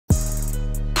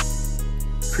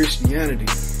Christianity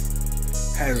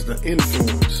has the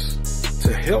influence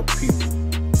to help people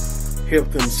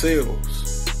help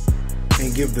themselves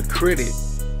and give the credit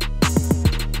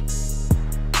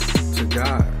to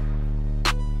God.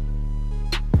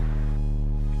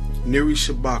 Neri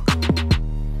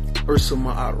Shabaka, Ursa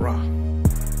Ma'at-Ra,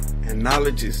 and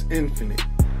knowledge is infinite,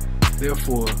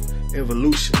 therefore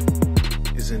evolution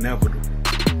is inevitable.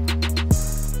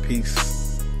 Peace.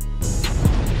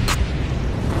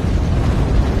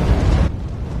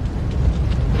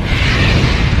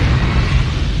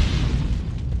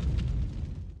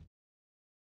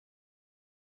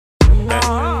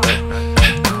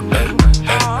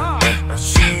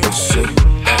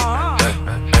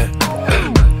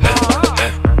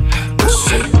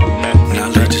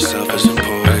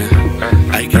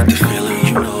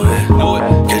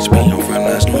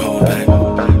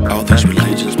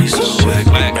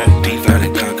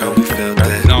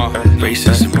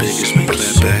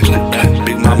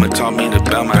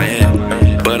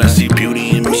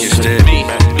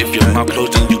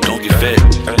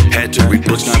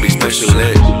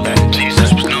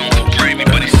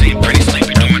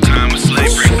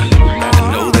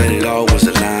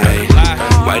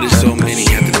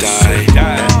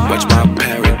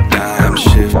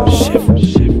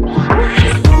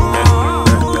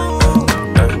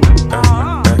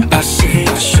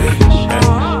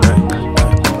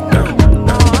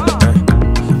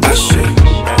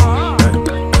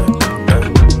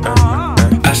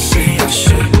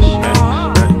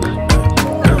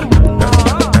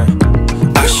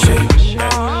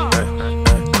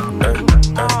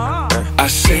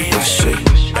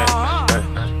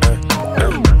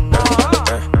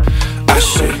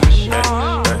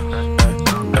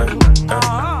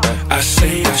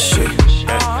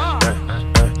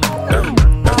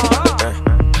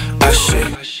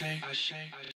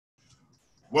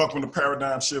 Welcome to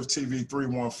Paradigm Shift TV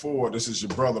 314. This is your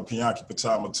brother Pianki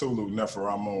Patamatulu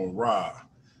Neferamon Ra.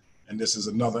 And this is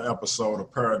another episode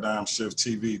of Paradigm Shift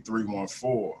TV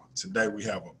 314. Today we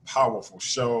have a powerful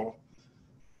show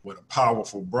with a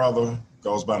powerful brother,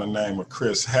 goes by the name of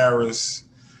Chris Harris.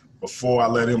 Before I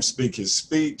let him speak his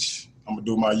speech, I'm gonna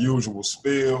do my usual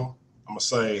spiel. I'm gonna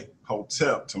say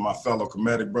Hotep to my fellow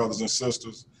Kemetic brothers and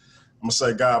sisters. I'm gonna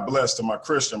say God bless to my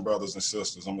Christian brothers and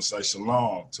sisters. I'm gonna say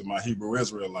Shalom to my Hebrew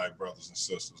Israelite brothers and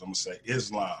sisters. I'm gonna say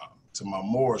Islam to my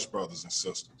Moorish brothers and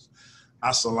sisters.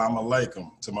 Assalamu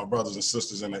alaikum to my brothers and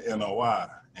sisters in the NOI,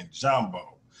 and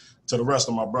Jambo to the rest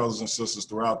of my brothers and sisters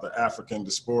throughout the African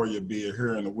diaspora, be it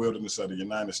here in the wilderness of the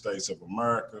United States of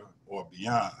America or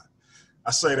beyond.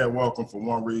 I say that welcome for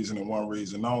one reason and one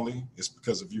reason only. It's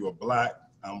because if you are Black,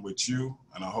 I'm with you,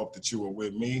 and I hope that you are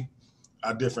with me.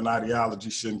 Our different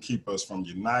ideologies shouldn't keep us from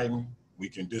uniting. We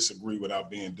can disagree without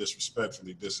being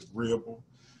disrespectfully disagreeable.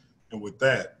 And with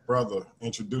that, brother,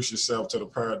 introduce yourself to the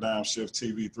Paradigm Shift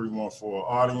TV 314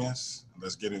 audience.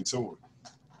 Let's get into it.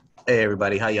 Hey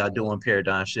everybody, how y'all doing?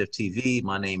 Paradigm Shift TV.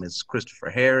 My name is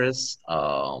Christopher Harris.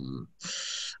 I'm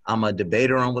a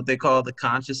debater on what they call the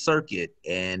conscious circuit,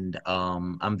 and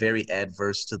I'm very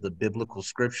adverse to the biblical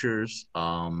scriptures.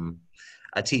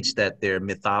 I teach that they're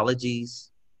mythologies,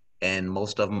 and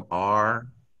most of them are,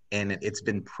 and it's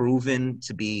been proven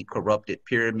to be corrupted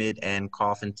pyramid and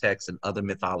coffin texts and other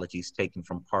mythologies taken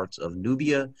from parts of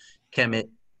Nubia, Kemet,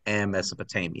 and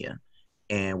Mesopotamia.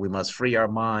 And we must free our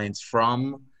minds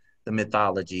from the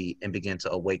mythology and begin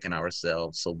to awaken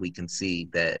ourselves so we can see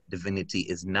that divinity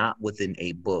is not within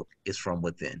a book, it's from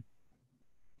within.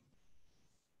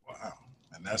 Wow,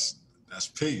 and that's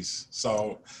peace.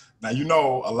 So now, you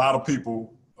know, a lot of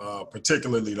people,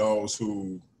 particularly those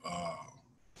who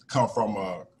come from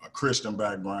a Christian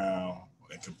background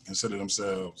and consider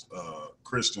themselves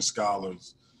Christian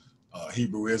scholars,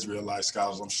 Hebrew Israelite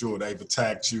scholars. I'm sure they've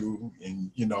attacked you,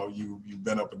 and you know you've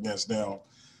been up against them,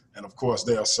 and of course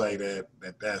they'll say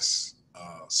that's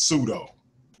pseudo,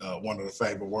 one of the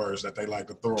favorite words that they like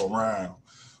to throw around.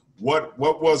 What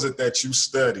was it that you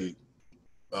studied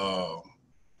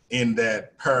in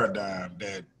that paradigm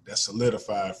that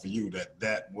solidified for you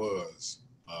that was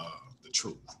the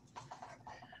truth?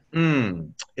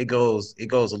 It goes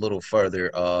a little further.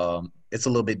 It's a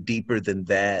little bit deeper than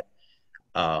that.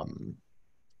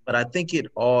 But I think it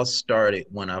all started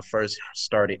when I first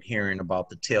started hearing about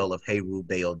the tale of Heru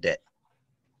Beodet.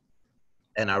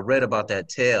 And I read about that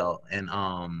tale, and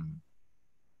I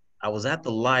was at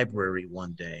the library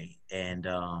one day, and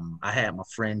I had my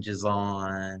fringes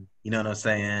on, you know what I'm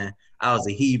saying? I was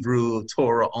a Hebrew,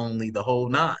 Torah only, the whole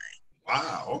nine.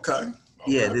 Wow, okay.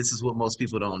 Yeah, this is what most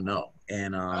people don't know.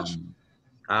 And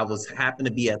I was happened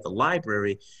to be at the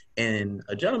library, and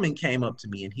a gentleman came up to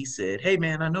me and he said, "Hey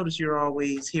man, I noticed you're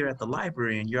always here at the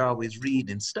library and you're always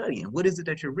reading and studying. What is it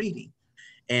that you're reading?"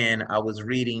 And I was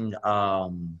reading I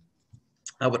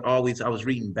was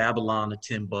reading Babylon the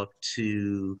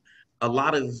Timbuktu, a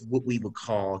lot of what we would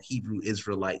call Hebrew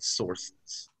Israelite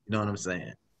sources. You know what I'm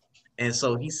saying? And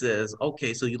so he says,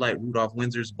 "Okay, so you like Rudolph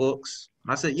Windsor's books?"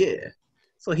 I said, "Yeah."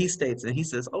 So he states and he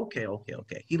says, "Okay, okay,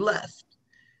 okay." He left.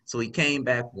 So he came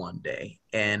back one day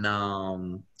and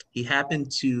he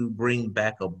happened to bring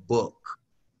back a book.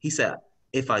 He said,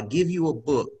 "If I give you a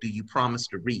book, do you promise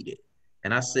to read it?"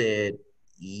 And I said,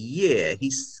 "Yeah."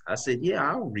 I said, "Yeah,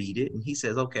 I'll read it." And he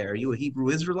says, "Okay, are you a Hebrew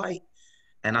Israelite?"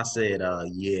 And I said,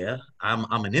 "Yeah,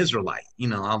 I'm an Israelite."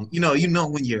 When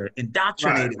you're Right,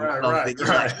 indoctrinated with right, something, right, you're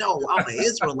like, right. "No, I'm an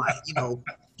Israelite."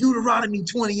 Deuteronomy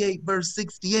 28 verse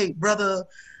 68, brother.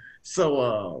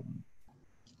 So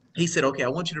he said, "Okay, I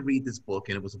want you to read this book,"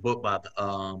 and it was a book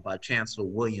by Chancellor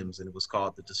Williams, and it was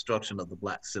called "The Destruction of the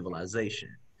Black Civilization."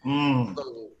 Mm.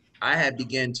 So I had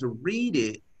begun to read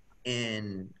it,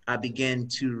 and I began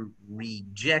to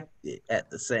reject it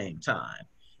at the same time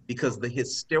because the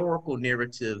historical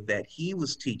narrative that he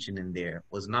was teaching in there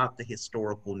was not the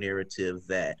historical narrative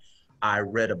that I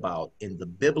read about in the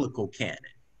biblical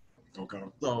canon. Okay.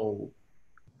 So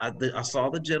I saw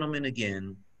the gentleman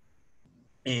again,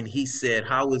 and he said,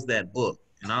 "How is that book?"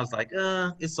 And I was like,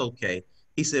 "It's okay."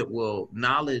 He said, "Well,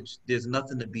 knowledge, there's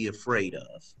nothing to be afraid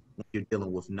of when you're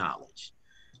dealing with knowledge."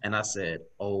 And I said,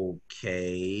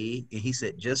 "Okay." And he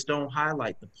said, "Just don't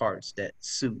highlight the parts that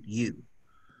suit you.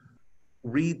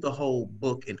 Read the whole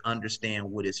book and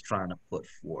understand what it's trying to put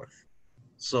forth."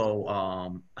 So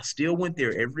I still went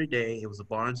there every day. It was a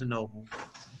Barnes and Noble.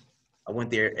 I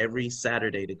went there every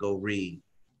Saturday to go read.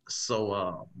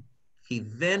 So he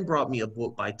then brought me a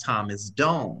book by Thomas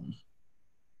Doan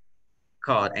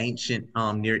called Ancient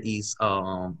Near East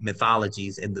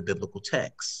Mythologies in the Biblical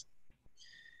Texts.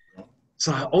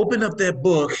 So I opened up that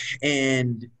book,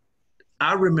 and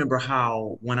I remember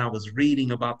how when I was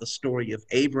reading about the story of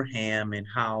Abraham and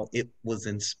how it was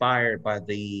inspired by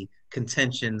the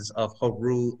contentions of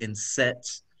Haru and Set,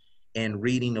 and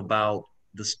reading about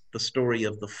the story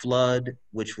of the flood,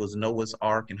 which was Noah's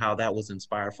Ark, and how that was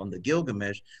inspired from the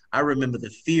Gilgamesh, I remember the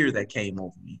fear that came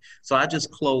over me. So I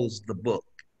just closed the book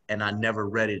and I never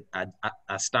read it.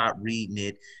 I stopped reading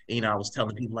it. I was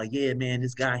telling people like, "Yeah, man,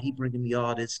 this guy, he bringing me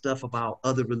all this stuff about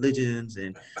other religions."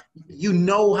 And you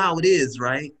know how it is,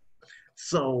 right?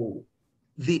 So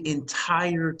the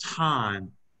entire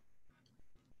time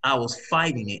I was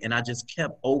fighting it, and I just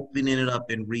kept opening it up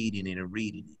and reading it and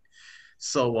reading it.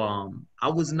 So I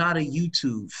was not a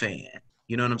YouTube fan.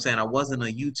 You know what I'm saying? I wasn't a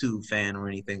YouTube fan or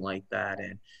anything like that.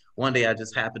 And one day I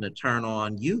just happened to turn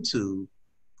on YouTube,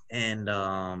 and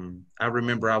I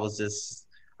remember I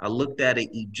looked at an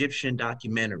Egyptian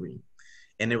documentary,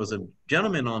 and there was a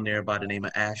gentleman on there by the name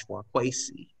of Ashwa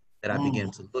Kwesi that I began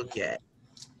Mm. to look at.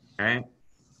 Right.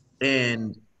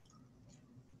 And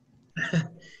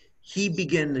he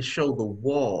began to show the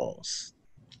walls,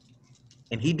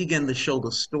 and he began to show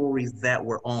the stories that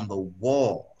were on the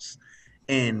walls.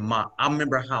 And I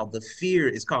remember how the fear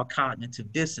is called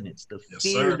cognitive dissonance. The Yes,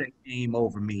 fear sir. that came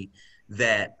over me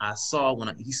that I saw when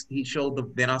he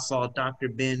showed then I saw Dr.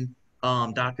 Ben,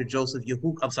 Dr. Joseph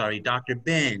Yahoo, I'm sorry, Dr.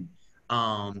 Ben.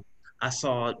 I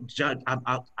saw John,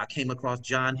 I came across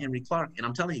John Henry Clark, and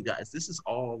I'm telling you guys, this is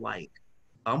all like,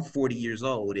 I'm 40 years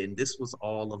old, and this was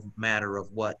all a matter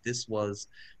of what this was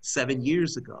 7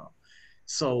 years ago.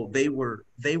 So they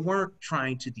weren't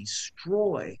trying to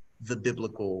destroy the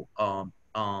biblical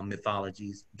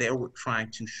mythologies. They were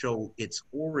trying to show its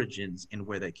origins and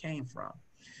where they came from.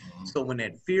 So when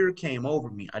that fear came over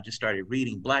me, I just started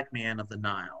reading Black Man of the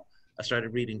Nile. I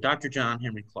started reading Dr. John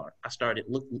Henry Clark. I started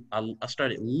looking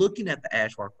at the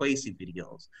Ashwar Kwesi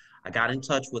videos. I got in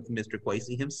touch with Mr.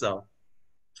 Kwesi himself,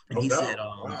 and No he said,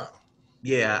 doubt. Wow.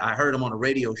 yeah, I heard him on a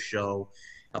radio show,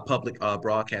 a public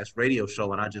broadcast radio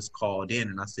show, and I just called in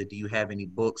and I said, "Do you have any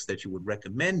books that you would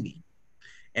recommend me?"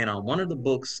 And one of the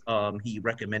books he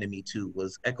recommended me to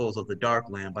was Echoes of the Dark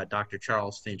Land by Dr.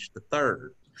 Charles Finch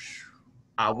III.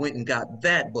 I went and got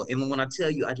that book. And when I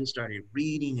tell you, I just started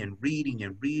reading and reading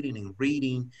and reading and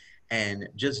reading and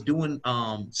just doing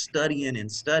studying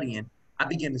and studying. I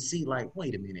began to see like,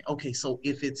 wait a minute. Okay, so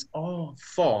if it's all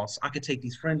false, I could take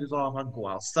these fringes off. I can go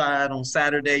outside on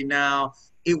Saturday now.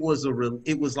 It was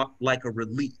like a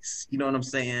release. You know what I'm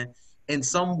saying? And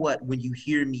somewhat when you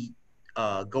hear me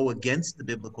go against the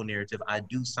biblical narrative, I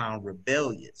do sound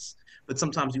rebellious. But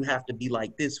sometimes you have to be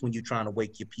like this when you're trying to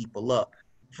wake your people up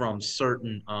from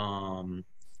certain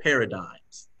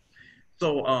paradigms.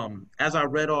 So as I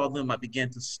read all of them, I began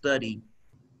to study.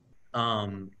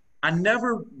 I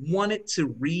never wanted to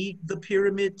read the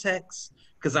pyramid texts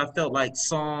because I felt like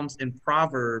Psalms and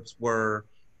Proverbs were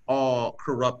all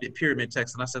corrupted pyramid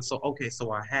texts. And I said, so, okay, so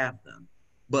I have them.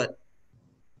 But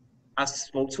I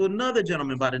spoke to another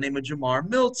gentleman by the name of Jamar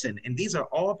Milton. And these are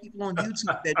all people on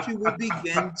YouTube that you will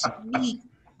begin to meet.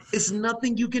 It's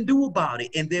nothing you can do about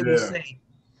it. And they will say,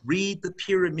 read the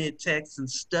pyramid texts and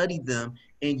study them,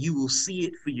 and you will see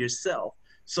it for yourself.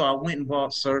 So I went and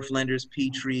bought Surflander's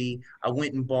Petrie. I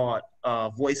went and bought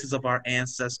Voices of Our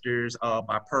Ancestors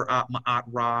by Ma'at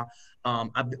Ra.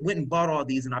 I went and bought all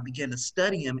these, and I began to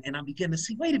study them, and I began to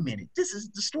see, wait a minute, this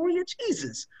is the story of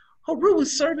Jesus. Haru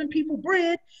is serving people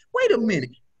bread. Wait a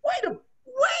minute. Wait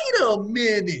a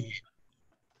minute.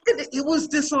 It was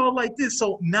this all like this.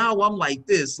 So now I'm like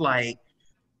this, like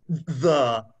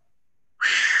the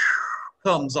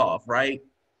comes off, right?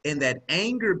 And that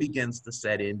anger begins to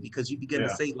set in because you begin to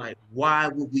say, like, why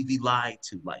would we be lied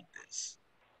to like this?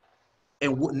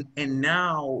 And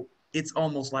now it's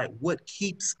almost like, what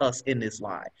keeps us in this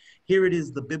lie? Here it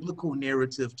is, the biblical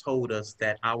narrative told us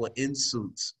that our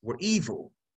insuits were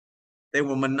evil. They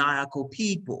were maniacal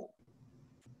people,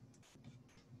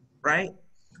 right?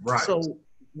 Right. So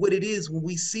what it is, when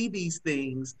we see these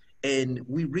things and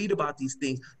we read about these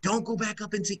things, don't go back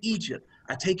up into Egypt.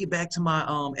 I take it back to my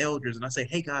elders and I say,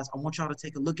 hey guys, I want y'all to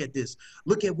take a look at this.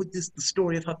 Look at what the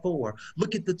story of Hathor.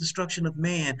 Look at the destruction of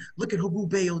man. Look at Haru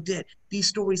Beodet. These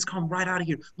stories come right out of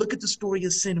here. Look at the story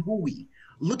of Senhui.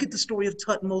 Look at the story of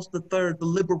Tutmos III, the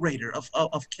liberator of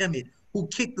Kemet, who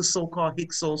kicked the so-called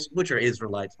Hyksos, which are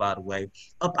Israelites, by the way,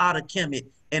 up out of Kemet,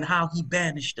 and how he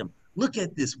banished them. Look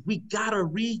at this. We gotta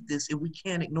read this, and we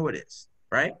can't ignore this,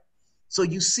 right? So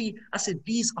you see, I said,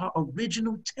 these are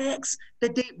original texts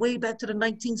that date way back to the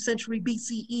 19th century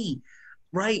BCE,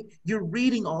 right? You're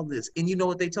reading all this, and you know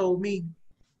what they told me?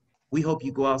 We hope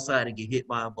you go outside and get hit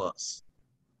by a bus.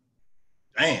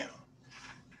 Damn.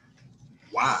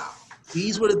 Wow.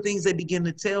 These were the things they began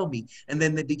to tell me, and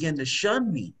then they began to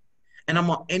shun me. And I'm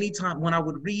on anytime when I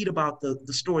would read about the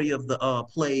story of the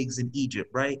plagues in Egypt,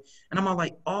 right? And I'm all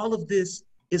like, all of this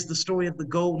is the story of the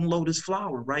golden lotus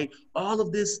flower, right? All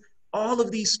of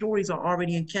these stories are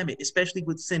already in Kemet, especially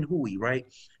with Senhui, right?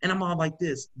 And I'm all like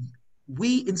this.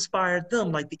 We inspired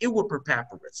them like the Iwapur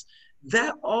papyrus.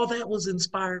 All that was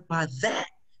inspired by that.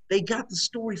 They got the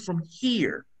story from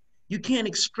here. You can't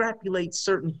extrapolate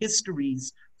certain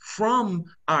histories from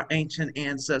our ancient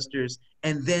ancestors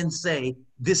and then say,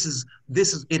 this is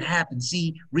it happened.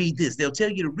 See, read this. They'll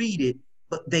tell you to read it,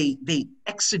 but they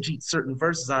exegete certain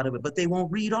verses out of it, but they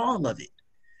won't read all of it.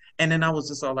 And then I was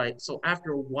just all like, so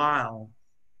after a while,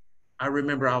 I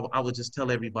remember I would just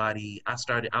tell everybody,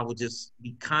 I would just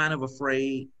be kind of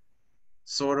afraid,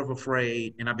 sort of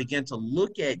afraid. And I began to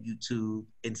look at YouTube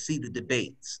and see the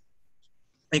debates.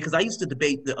 Because I used to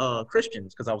debate the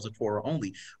Christians because I was a Torah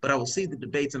only, but I would see the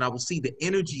debates and I would see the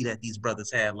energy that these brothers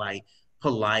had, like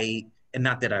polite, and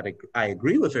not that I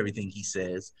agree with everything he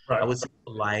says. Right. I would say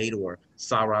polite or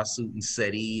Sarah Suit and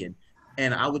Seti,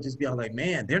 and I would just be all like,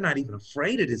 man, they're not even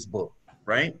afraid of this book,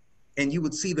 right? And you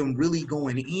would see them really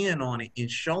going in on it and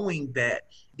showing that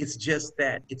it's just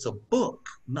that it's a book,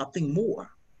 nothing more.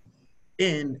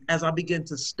 And as I began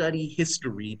to study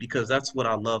history, because that's what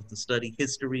I love to study,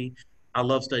 history, I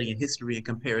love studying history and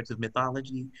comparative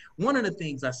mythology. One of the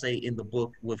things I say in the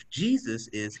book with Jesus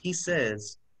is he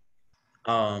says,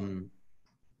 the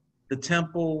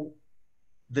temple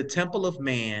of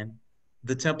man,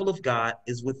 the temple of God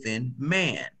is within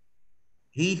man.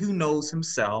 He who knows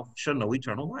himself shall know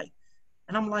eternal life.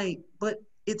 And I'm like, but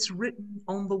it's written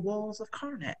on the walls of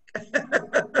Karnak.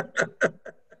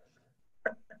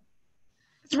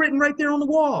 It's written right there on the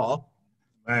wall.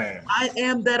 Man. I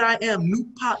am that I am. Nut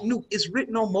Pat Nut is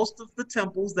written on most of the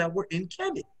temples that were in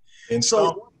Kemet. And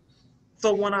so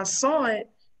when I saw it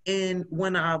and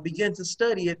when I began to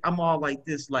study it, I'm all like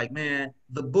this, like, man,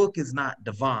 the book is not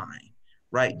divine,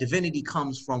 right? Divinity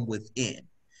comes from within.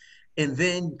 And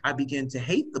then I began to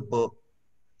hate the book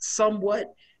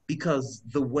somewhat because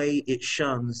the way it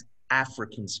shuns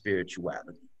African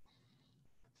spirituality.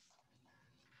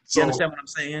 You understand what I'm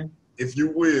saying? If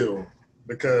you will,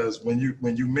 because when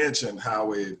you mention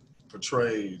how it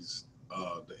portrays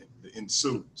the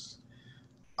insuits,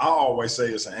 I always say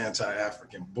it's an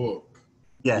anti-African book.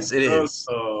 Yes, it is. Because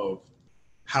of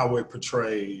how it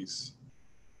portrays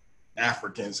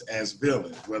Africans as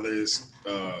villains, whether it's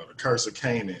the Curse of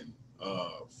Canaan,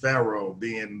 Pharaoh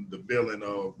being the villain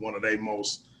of one of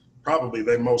probably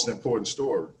their most important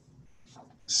story.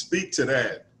 Speak to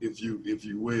that, if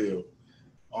you will,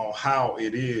 on how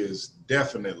it is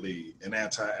definitely an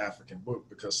anti-African book,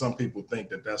 because some people think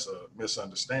that that's a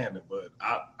misunderstanding, but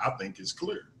I think it's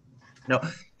clear. No,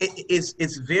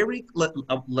 it's very,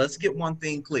 let's get one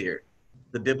thing clear.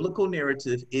 The biblical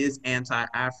narrative is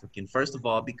anti-African, first of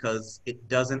all, because it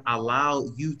doesn't allow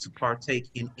you to partake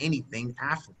in anything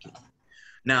African.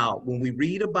 Now, when we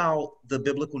read about the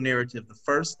biblical narrative, the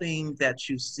first thing that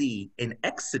you see in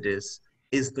Exodus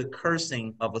is the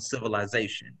cursing of a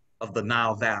civilization of the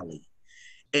Nile Valley.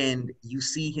 And you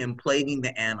see him plaguing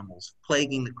the animals,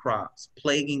 plaguing the crops,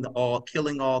 killing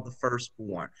all the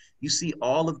firstborn. You see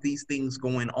all of these things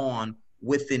going on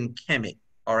within Kemet,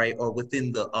 all right, or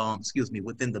within the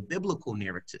within the biblical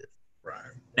narrative.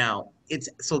 Right. Now,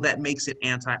 so that makes it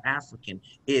anti-African.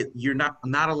 You're not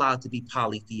allowed to be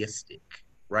polytheistic,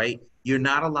 right? You're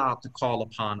not allowed to call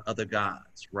upon other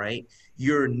gods, right?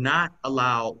 You're not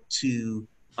allowed to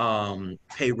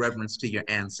pay reverence to your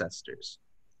ancestors,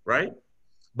 right?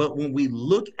 But when we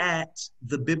look at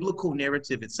the biblical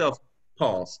narrative itself,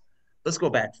 pause, let's go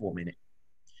back for a minute.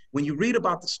 When you read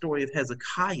about the story of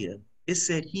Hezekiah, it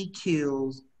said he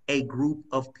kills a group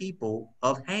of people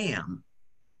of Ham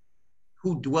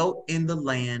who dwelt in the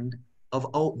land of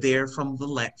there from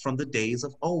the days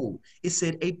of old. It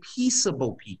said a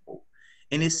peaceable people.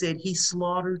 And it said he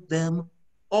slaughtered them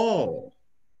all.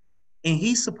 And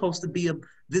he's supposed to be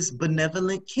this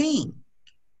benevolent king.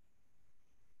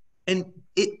 And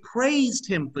it praised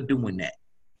him for doing that.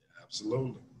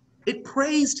 Absolutely. It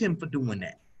praised him for doing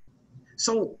that.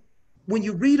 So when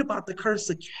you read about the curse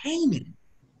of Canaan,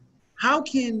 how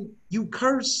can you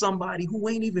curse somebody who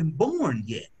ain't even born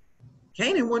yet?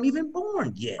 Canaan wasn't even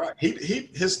born yet. Right.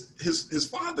 His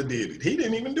father did it. He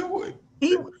didn't even do it.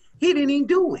 He didn't even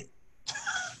do it.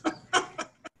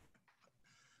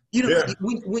 You know, Yeah.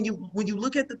 when you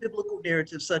look at the biblical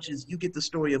narrative, such as you get the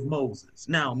story of Moses.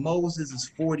 Now, Moses is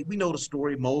 40. We know the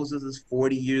story. Moses is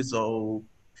 40 years old.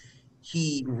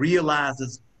 He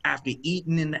realizes after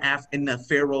eating in the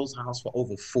Pharaoh's house for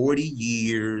over 40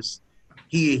 years,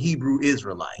 he a Hebrew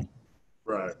Israelite.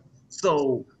 Right.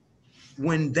 So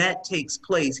when that takes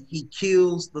place, he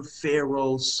kills the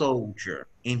Pharaoh's soldier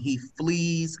and he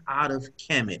flees out of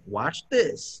Kemet. Watch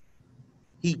this.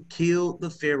 He killed the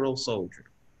Pharaoh soldier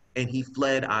and he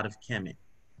fled out of Kemet.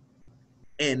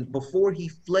 And before he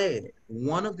fled,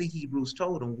 one of the Hebrews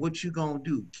told him, what you gonna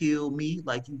do? Kill me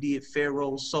like you did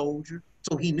Pharaoh's soldier?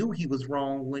 So he knew he was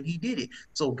wrong when he did it.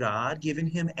 So God giving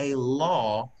him a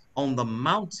law on the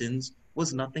mountains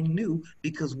was nothing new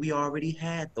because we already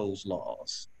had those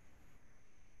laws.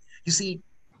 You see,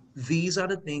 these are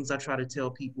the things I try to tell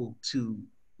people to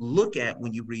look at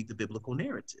when you read the biblical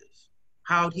narrative.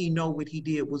 How did he know what he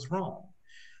did was wrong?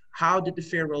 How did the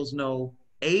Pharaohs know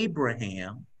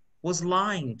Abraham was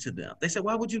lying to them? They said,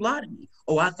 why would you lie to me?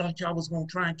 Oh, I thought y'all was going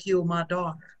to try and kill my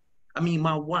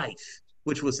my wife,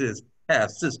 which was his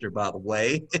half sister, by the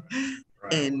way.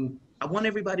 Right. And I want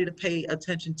everybody to pay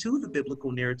attention to the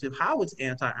biblical narrative, how it's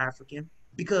anti-African,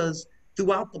 because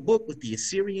throughout the book with the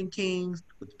Assyrian kings,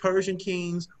 with the Persian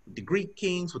kings, with the Greek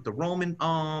kings, with the Roman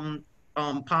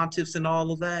pontiffs and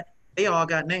all of that, they all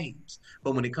got names.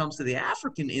 But when it comes to the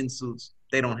African insults,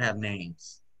 they don't have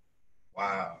names.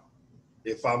 Wow.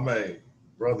 If I may,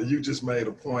 brother, you just made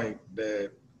a point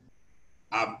that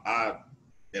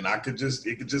it could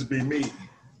just be me.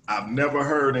 I've never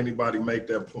heard anybody make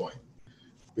that point,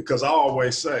 because I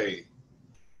always say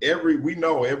we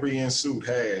know every insult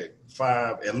had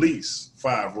at least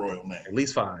five royal names. At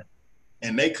least five.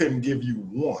 And they couldn't give you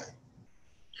one.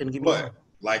 Couldn't give you one. But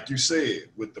like you said,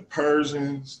 with the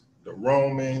Persians, the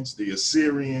Romans, the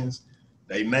Assyrians,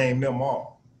 they named them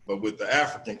all. But with the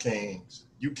African kings,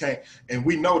 you can't. And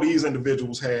we know these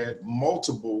individuals had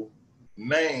multiple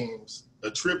names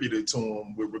attributed to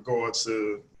them with regards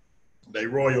to their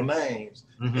royal names,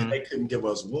 and they couldn't give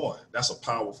us one. That's a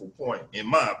powerful point, in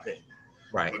my opinion.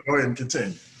 Right. But go ahead and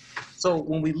continue. So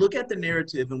when we look at the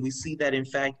narrative and we see that, in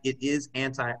fact, it is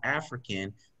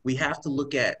anti-African, we have to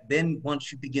look at, then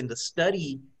once you begin to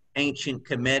study ancient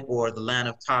Kemet or the land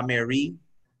of Tameri,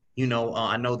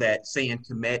 I know that saying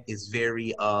Kemet is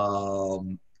very,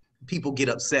 people get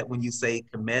upset when you say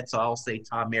Kemet, so I'll say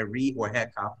Tameri or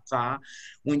Hekapata.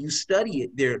 When you study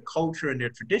it, their culture and their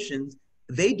traditions,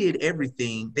 they did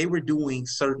everything. They were doing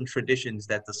certain traditions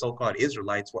that the so-called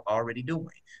Israelites were already doing,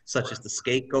 such as the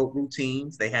scapegoat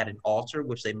routines. They had an altar,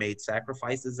 which they made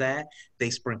sacrifices at. They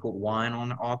sprinkled wine on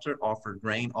the altar, offered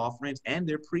grain offerings, and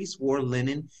their priests wore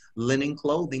linen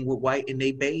clothing with white, and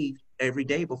they bathed every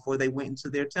day before they went into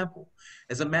their temple.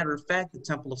 As a matter of fact, the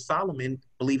Temple of Solomon,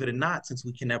 believe it or not, since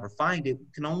we can never find it, we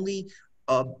can only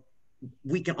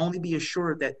we can only be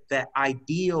assured that that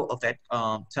ideal of that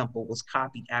temple was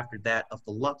copied after that of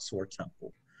the Luxor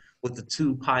temple, with the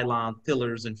two pylon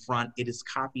pillars in front. It is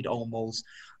copied almost.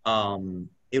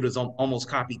 It was almost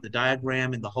copied the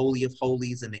diagram in the Holy of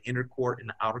Holies and the inner court and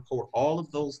the outer court. All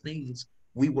of those things,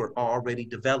 we were already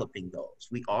developing those.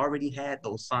 We already had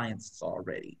those sciences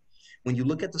already. When you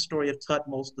look at the story of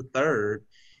Tutmos III,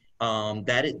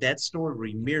 that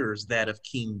story mirrors that of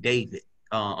King David.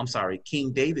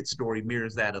 King David's story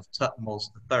mirrors that of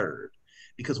Tutmos III.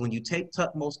 Because when you take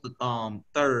Tutmos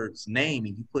III's name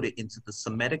and you put it into the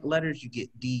Semitic letters, you get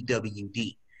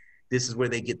DWD. This is where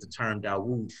they get the term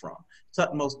Dawood from.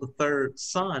 Tutmos III's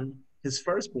son, his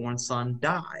firstborn son,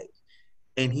 died,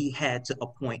 and he had to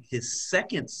appoint his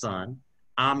second son,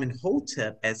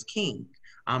 Amenhotep, as king.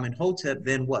 Amenhotep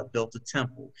then what? Built a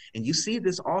temple. And you see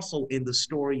this also in the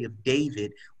story of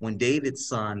David, when David's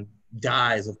son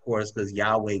dies, of course, because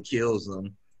Yahweh kills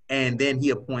him. And then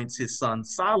he appoints his son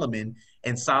Solomon,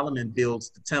 and Solomon builds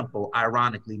the temple,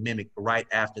 ironically mimicked right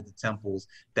after the temples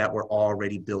that were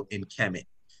already built in Kemet.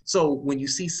 So when you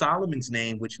see Solomon's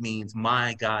name, which means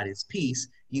my God is peace,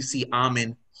 you see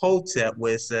Amenhotep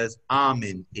where it says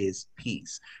Amen is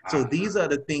peace. So these are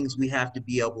the things we have to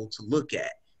be able to look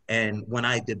at. And when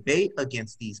I debate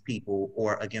against these people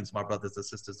or against my brothers and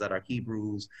sisters that are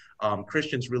Hebrews,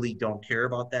 Christians really don't care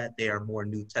about that. They are more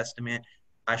New Testament.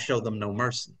 I show them no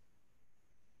mercy.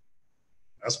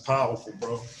 That's powerful,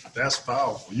 bro. That's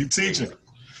powerful. You teaching.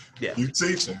 Yeah. You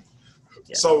teaching.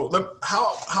 Yeah. So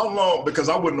how long, because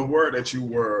I wasn't aware that you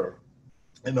were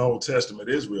in the Old Testament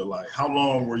Israelite, how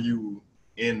long were you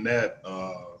in that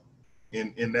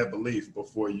in that belief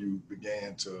before you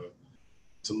began to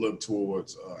look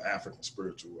towards African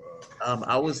spiritual?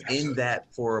 I was in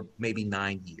that for maybe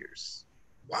 9 years.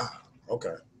 Wow.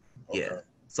 Okay. Yeah.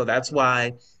 So that's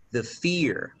why the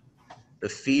fear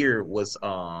was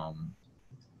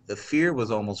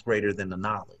almost greater than the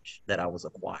knowledge that I was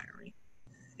acquiring.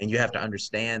 And you have to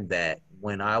understand that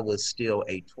when I was still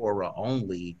a Torah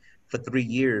only, for 3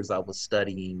 years I was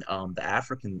studying the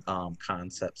African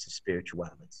concepts of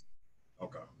spirituality.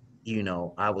 Okay. You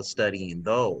know, I was studying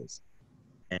those.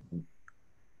 And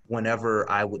whenever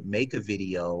I would make a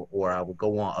video or I would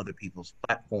go on other people's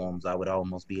platforms, I would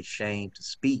almost be ashamed to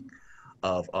speak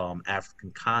of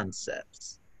African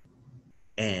concepts.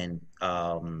 And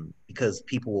because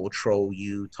people will troll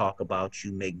you, talk about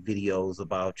you, make videos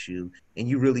about you, and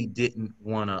you really didn't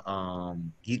want to,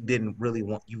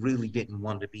 you really didn't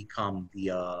want to become the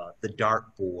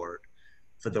dartboard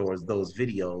for those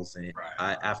videos. And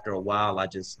Right. after a while, I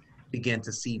just began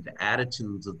to see the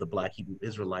attitudes of the Black Hebrew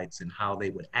Israelites and how they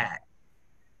would act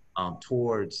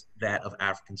towards that of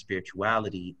African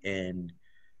spirituality. And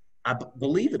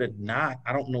believe it or not,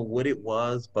 I don't know what it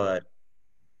was, but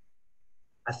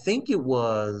I think it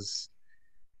was,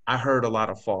 I heard a lot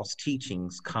of false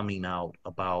teachings coming out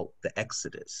about the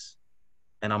Exodus.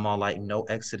 And I'm all like, no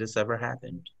Exodus ever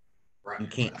happened. Right. You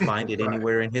can't find it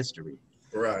anywhere in history.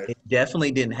 Right. It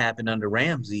definitely didn't happen under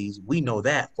Ramses. We know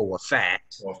that for a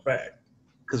fact. For a fact.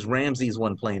 Because Ramses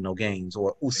wasn't playing no games,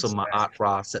 or Usama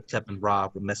Atra, Septepin Ra,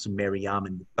 Mesu Mariam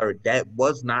and the third. That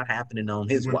was not happening on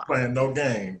his watch. Playing no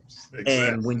games. Exactly.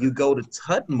 And when you go to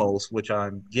Tutmos, which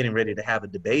I'm getting ready to have a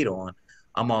debate on,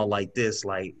 I'm all like this,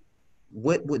 like,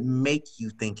 what would make you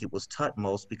think it was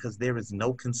Tutmos? Because there is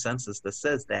no consensus that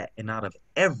says that. And out of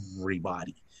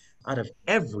everybody, out of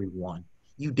everyone,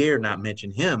 you dare not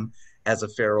mention him as a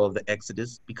pharaoh of the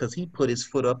Exodus, because he put his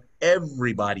foot up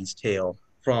everybody's tail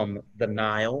from the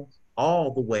Nile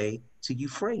all the way to the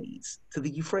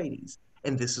Euphrates.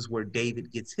 And this is where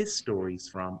David gets his stories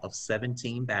from of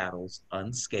 17 battles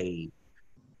unscathed.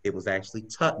 It was actually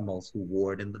Tutmos who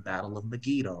warred in the Battle of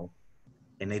Megiddo.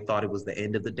 And they thought it was the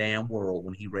end of the damn world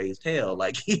when he raised hell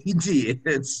like he did.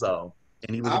 And so,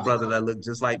 and he was a brother that looked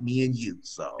just like me and you.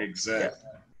 So exactly.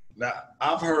 Yeah. Now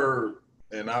I've heard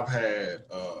and I've had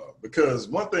because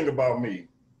one thing about me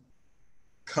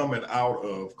coming out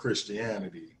of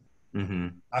Christianity,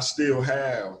 I still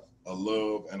have a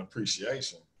love and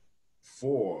appreciation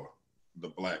for the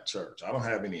Black church. I don't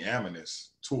have any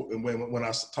animus to, and when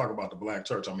I talk about the Black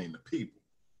church, I mean the people.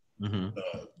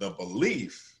 The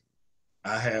belief,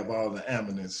 I have all the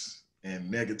animus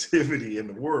and negativity in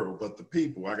the world, but the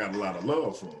people, I got a lot of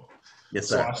love for them. Yes,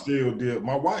 sir. So I still did.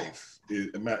 My wife,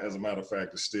 as a matter of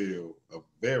fact, is still a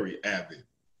very avid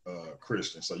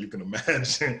Christian. So you can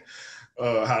imagine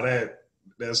how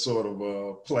that sort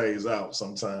of plays out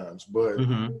sometimes. But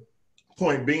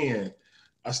point being,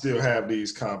 I still have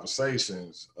these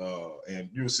conversations, and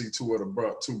you'll see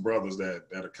two brothers that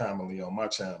are commonly on my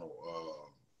channel,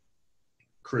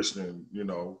 Christian, you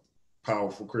know,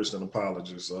 powerful Christian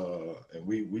apologist, and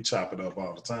we chop it up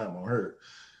all the time on her.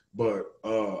 But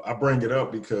I bring it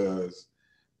up because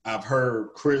I've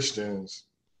heard Christians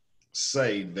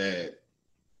say that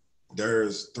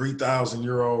there's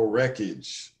 3,000-year-old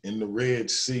wreckage in the Red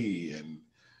Sea, and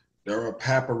there are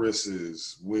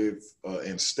papyruses with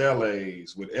and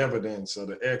steles with evidence of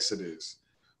the Exodus.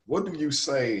 What do you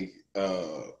say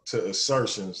to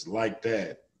assertions like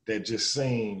that just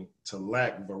seem to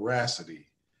lack veracity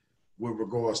with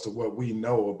regards to what we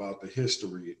know about the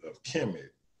history of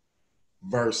Kemet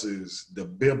versus the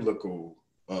biblical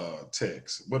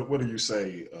text? What do you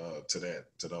say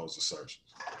to those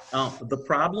assertions? The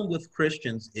problem with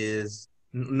Christians is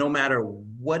no matter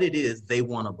what it is they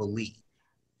want to believe.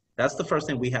 That's the first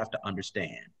thing we have to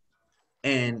understand.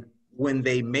 And when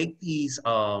they make these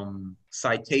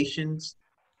citations,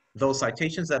 those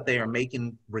citations that they are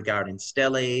making regarding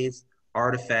steles,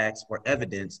 artifacts, or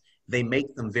evidence, they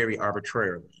make them very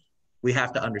arbitrarily. We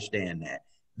have to understand that.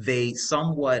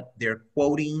 They're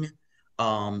quoting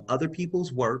other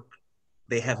people's work.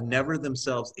 They have never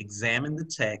themselves examined the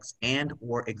text and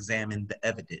or examined the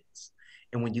evidence.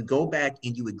 And when you go back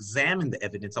and you examine the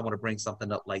evidence, I want to bring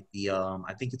something up like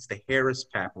I think it's the Harris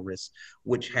Papyrus,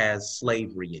 which has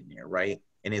slavery in there, right?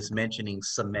 And it's mentioning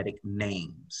Semitic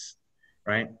names,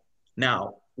 right?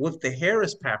 Now, with the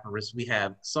Harris Papyrus, we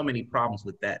have so many problems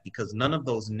with that because none of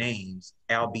those names,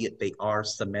 albeit they are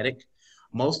Semitic,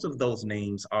 most of those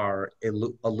names are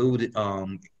alluded,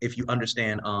 if you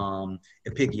understand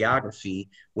epigraphy,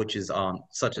 which is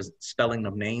such as spelling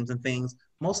of names and things,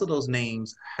 most of those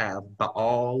names have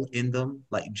Baal in them,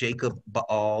 like Jacob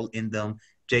Baal in them,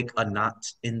 Jake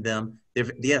Anat in them.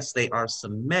 Yes, they are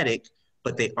Semitic,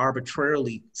 but they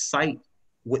arbitrarily cite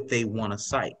what they want to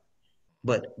cite.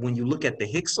 But when you look at the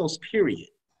Hyksos period,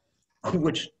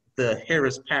 which the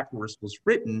Harris Papyrus was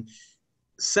written,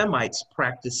 Semites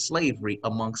practiced slavery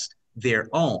amongst their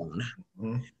own.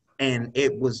 Mm-hmm. And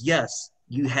it was, yes,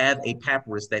 you have a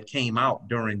papyrus that came out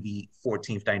during the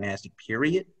 14th dynastic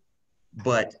period,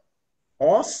 but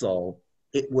also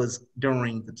it was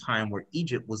during the time where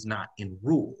Egypt was not in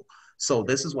rule. So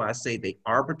this is why I say they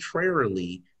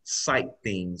arbitrarily cite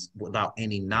things without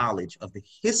any knowledge of the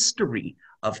history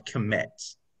of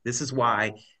Kemet. This is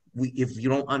why if you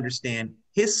don't understand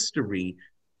history,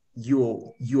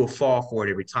 you'll fall for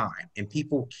it every time. And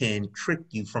people can trick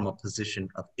you from a position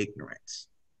of ignorance.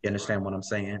 You understand what I'm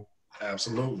saying?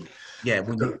 Absolutely. Yeah.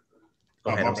 Go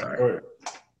ahead. I'm sorry. Go ahead.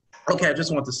 Okay, I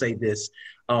just want to say this.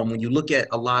 When you look at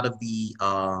a lot of the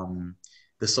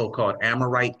so-called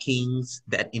Amorite kings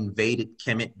that invaded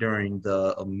Kemet during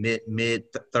the mid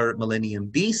third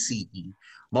millennium BCE,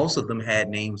 most of them had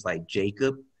names like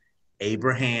Jacob,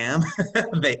 Abraham.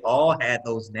 They all had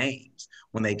those names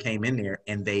when they came in there,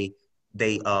 and they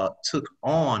took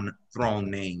on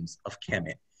throne names of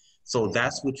Kemet. So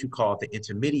that's what you call the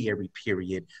intermediary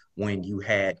period, when you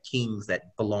had kings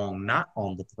that belong not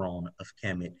on the throne of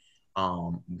Kemet,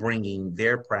 bringing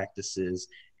their practices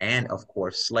and, of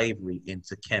course, slavery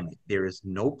into Kemet. There is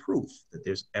no proof that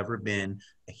there's ever been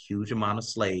a huge amount of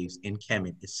slaves in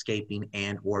Kemet escaping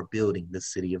and or building the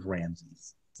city of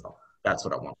Ramses. So that's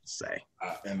what I want to say.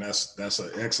 And that's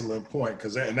an excellent point,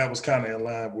 because that was kind of in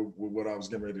line with what I was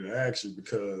getting ready to ask you,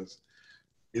 because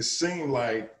it seemed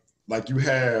like you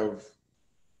have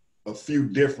a few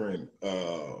different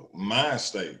mind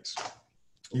states.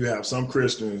 You have some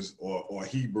Christians or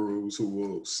Hebrews who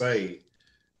will say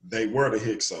they were the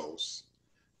Hyksos.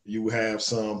 You have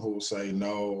some who say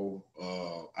no.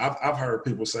 I've heard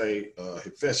people say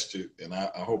Hephaestus, and I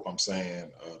hope I'm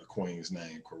saying the queen's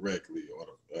name correctly,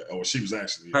 or she was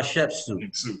actually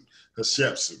Hatshepsut.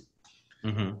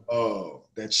 Mm-hmm.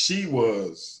 That she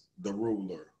was the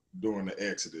ruler during the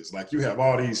Exodus. Like, you have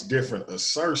all these different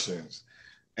assertions,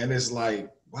 and it's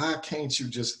like, why can't you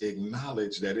just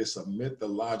acknowledge that it's a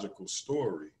mythological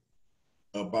story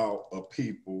about a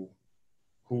people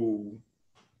who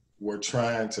were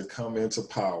trying to come into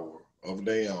power of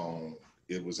their own?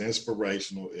 It was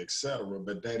inspirational, etc.,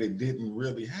 but that it didn't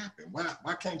really happen.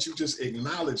 Why can't you just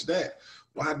acknowledge that?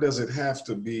 Why does it have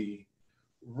to be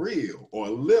real or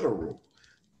literal?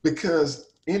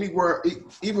 Because anywhere,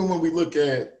 even when we look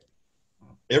at,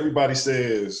 everybody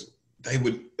says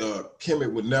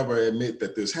Kemet would never admit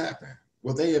that this happened.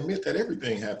 Well, they admit that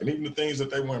everything happened, even the things that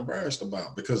they were embarrassed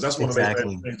about, because that's one of their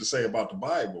favorite things to say about the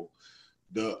Bible.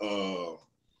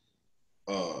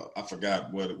 I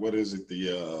forgot what is it,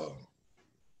 the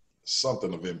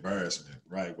something of embarrassment,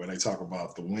 right? When they talk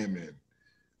about the women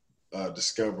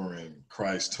discovering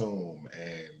Christ's tomb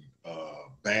and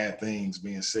bad things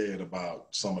being said about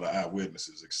some of the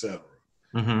eyewitnesses, etc.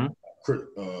 Mm-hmm.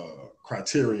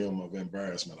 criterion of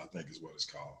embarrassment, I think is what it's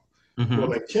called. Mm-hmm.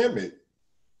 Well, in Kemet,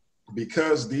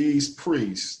 because these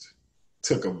priests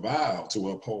took a vow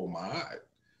to uphold Ma'at,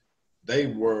 they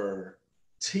were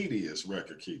tedious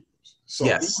record keepers. So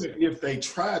yes. even if they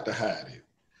tried to hide it,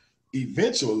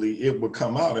 eventually it would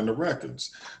come out in the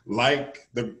records. Like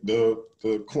the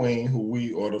queen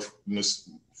or the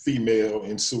female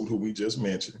in suit who we just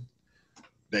mentioned,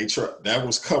 that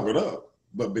was covered up,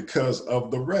 but because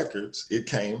of the records, it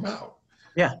came out.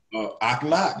 Yeah.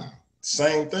 Akhenaten,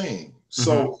 same thing.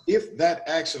 So if that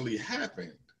actually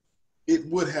happened, it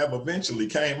would have eventually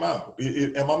came out.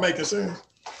 Am I making sense?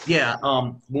 Yeah.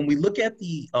 When we look at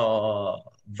the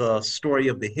story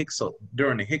of the Hyksos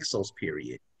during the Hyksos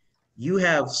period, you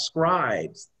have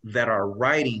scribes that are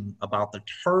writing about the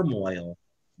turmoil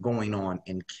going on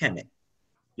in Kemet.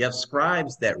 You have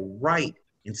scribes that write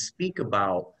and speak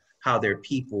about how their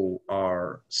people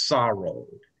are sorrowed.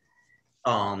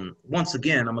 Once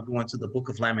again, I'm going to go into the Book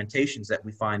of Lamentations that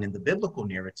we find in the biblical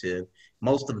narrative,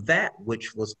 most of that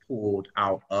which was pulled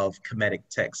out of Kemetic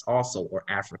texts also, or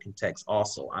African texts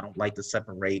also. I don't like to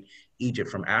separate Egypt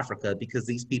from Africa because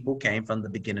these people came from the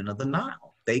beginning of the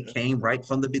Nile. They came right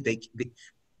from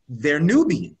they're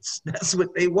Nubians. That's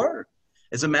what they were.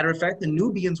 As a matter of fact, the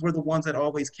Nubians were the ones that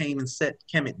always came and set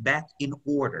Kemet back in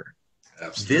order.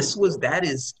 Absolutely. That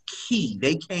is key.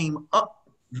 They came up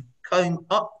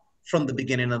from the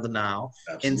beginning of the Nile.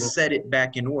 Absolutely. And set it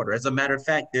back in order. As a matter of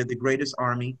fact, they're the greatest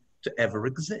army to ever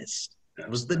exist. It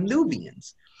was the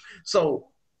Nubians. So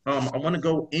I want to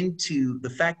go into the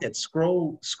fact that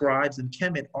scribes in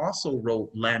Kemet also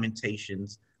wrote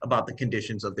lamentations about the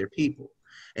conditions of their people.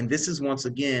 And this is once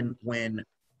again, when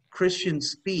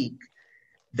Christians speak,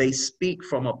 they speak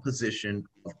from a position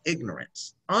of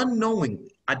ignorance,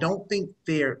 unknowingly. I don't think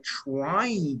they're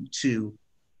trying to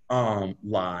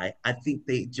lie. I think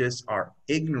they just are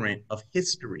ignorant of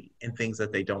history and things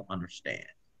that they don't understand.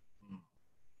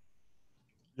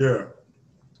 Yeah,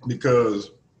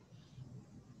 because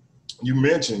you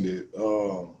mentioned it.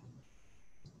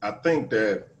 I think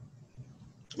that,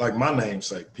 like my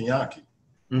namesake, Pianki,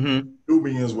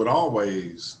 Nubians would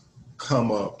always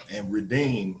come up and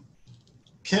redeem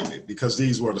Kemet because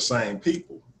these were the same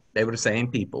people. They were the same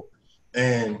people.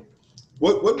 And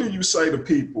what do you say to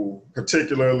people,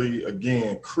 particularly,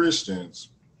 again, Christians,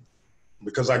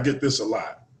 because I get this a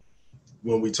lot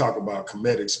when we talk about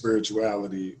Kemetic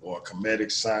spirituality or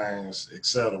Kemetic science,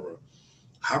 etc.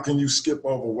 How can you skip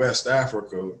over West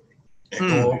Africa and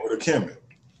go over to Kemet?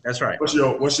 That's right. What's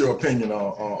your opinion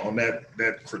on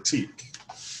that critique?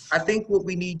 I think what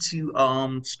we need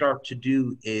to start to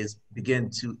do is begin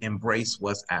to embrace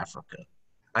West Africa.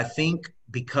 I think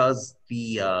because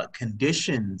the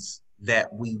conditions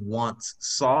that we once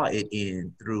saw it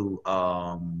in through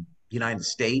United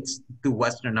States, through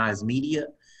westernized media,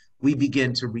 we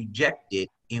begin to reject it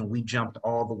and we jumped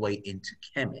all the way into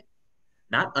Kemet,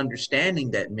 not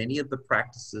understanding that many of the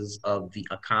practices of the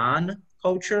Akan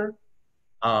culture,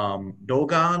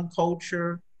 Dogon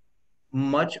culture,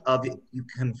 much of it you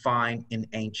can find in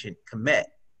ancient Kemet.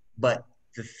 But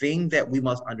the thing that we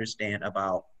must understand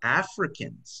about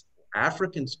Africans,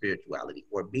 African spirituality,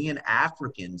 or being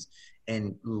Africans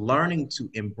and learning to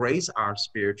embrace our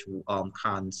spiritual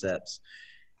concepts,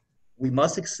 we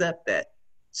must accept that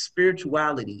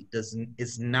spirituality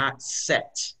is not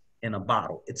set in a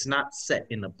bottle. It's not set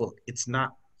in a book. It's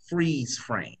not freeze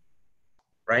frame,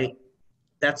 right?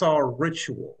 That's all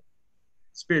ritual.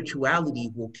 Spirituality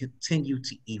will continue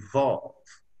to evolve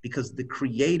because the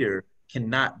creator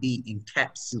cannot be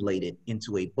encapsulated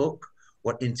into a book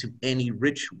or into any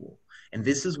ritual. And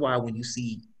this is why when you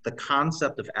see the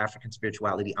concept of African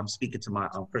spirituality, I'm speaking to my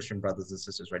Christian brothers and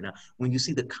sisters right now, when you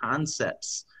see the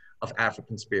concepts of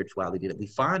African spirituality that we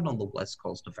find on the west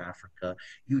coast of Africa,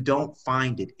 you don't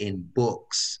find it in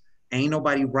books. Ain't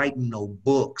nobody writing no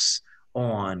books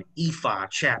on Edify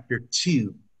chapter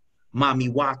 2.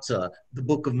 Mami Wata, the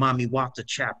book of Mami Wata,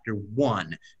 chapter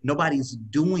 1. Nobody's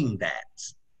doing that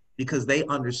because they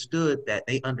understood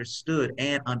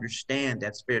and understand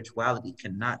that spirituality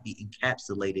cannot be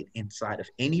encapsulated inside of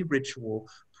any ritual,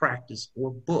 practice,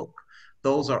 or book.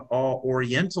 Those are all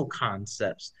Oriental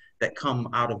concepts that come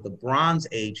out of the Bronze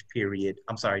Age period.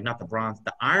 I'm sorry, not the Bronze,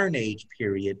 the Iron Age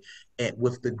period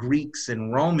with the Greeks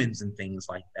and Romans and things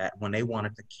like that when they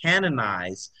wanted to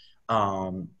canonize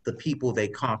the people they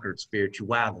conquered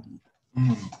spirituality.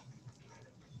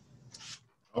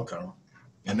 Okay,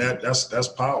 and that's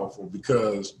powerful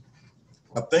because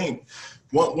I think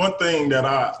one thing that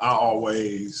I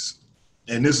always,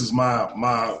 and this is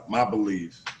my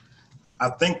belief, I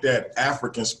think that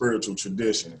African spiritual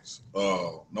traditions,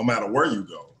 no matter where you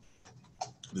go,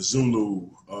 the Zulu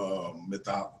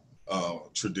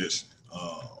tradition,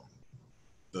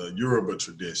 the Yoruba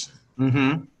tradition,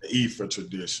 Mm-hmm. the Ifa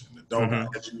tradition, the Dogon,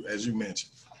 Mm-hmm. as you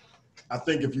mentioned. I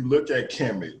think if you look at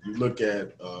Kemet, you look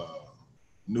at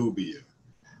Nubia,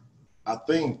 I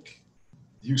think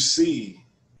you see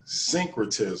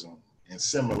syncretism and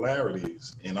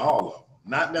similarities in all of them.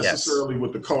 Not Yes. necessarily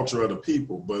with the culture of the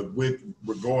people, but with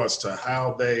regards to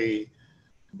how they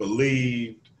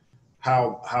believed,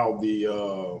 how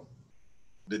the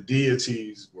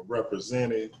deities were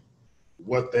represented,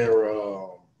 what their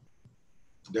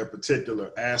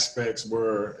particular aspects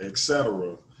were,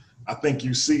 etc. I think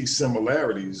you see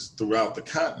similarities throughout the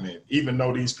continent, even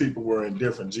though these people were in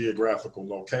different geographical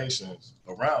locations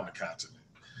around the continent.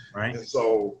 Right. And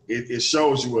so it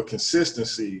shows you a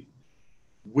consistency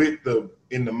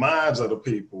in the minds of the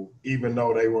people, even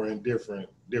though they were in different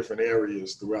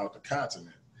areas throughout the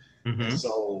continent. And Mm-hmm.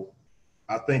 so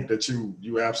I think that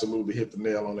you absolutely hit the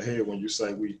nail on the head when you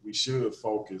say we should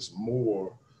focus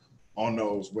more on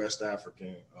those West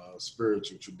African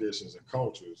spiritual traditions and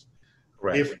cultures,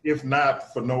 Correct. if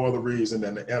not for no other reason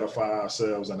than to edify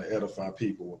ourselves and to edify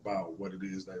people about what it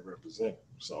is they represent.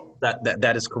 So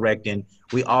That is correct. And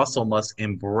we also must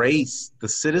embrace the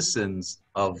citizens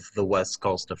of the West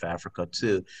Coast of Africa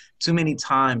too. Too many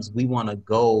times we want to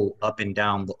go up and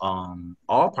down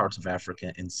all parts of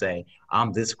Africa and say,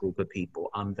 I'm this group of people,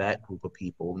 I'm that group of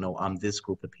people. No, I'm this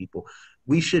group of people.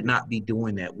 We should not be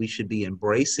doing that. We should be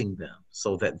embracing them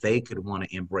so that they could want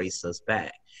to embrace us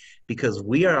back. Because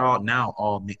we are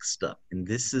all mixed up. And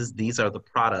these are the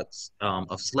products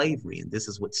of slavery. And this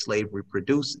is what slavery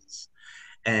produces.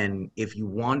 And if you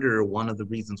wonder, one of the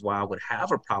reasons why I would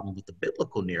have a problem with the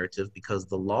biblical narrative, because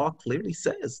the law clearly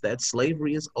says that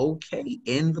slavery is okay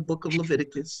in the book of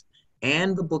Leviticus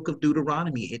and the book of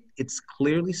Deuteronomy. It's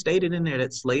clearly stated in there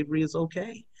that slavery is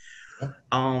okay.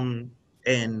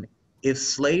 And if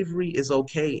slavery is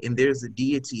okay and there's a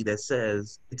deity that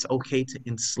says it's okay to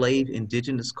enslave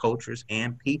indigenous cultures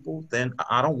and people, then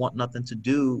I don't want nothing to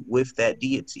do with that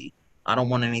deity. I don't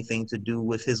want anything to do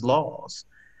with his laws.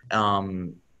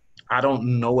 I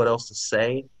don't know what else to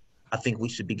say. I think we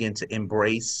should begin to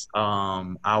embrace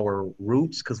our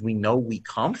roots because we know we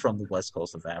come from the West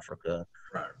Coast of Africa.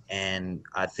 right. And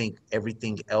I think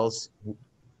everything else,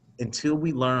 until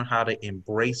we learn how to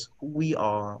embrace who we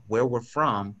are, where we're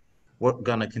from, we're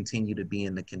going to continue to be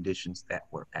in the conditions that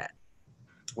we're at,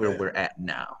 where we're at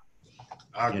now.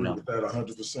 I agree with that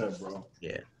 100%, bro.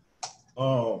 Yeah.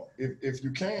 If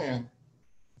you can,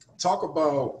 talk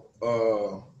about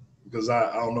because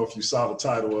I don't know if you saw the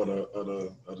title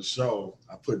of the show.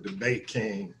 I put Debate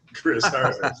King Chris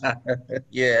Harris.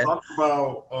 Yeah. Talk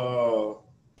about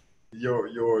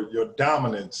your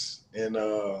dominance in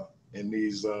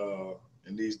these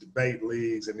debate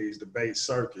leagues and these debate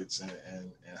circuits,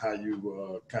 and how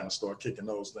you kind of start kicking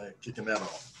that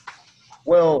off.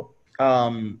 Well,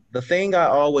 the thing I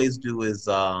always do is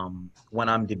when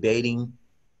I'm debating,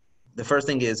 the first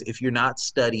thing is, if you're not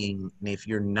studying and if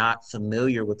you're not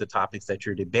familiar with the topics that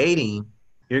you're debating,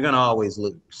 you're going to always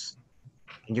lose.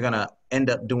 And you're going to end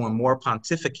up doing more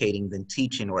pontificating than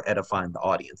teaching or edifying the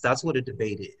audience. That's what a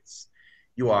debate is.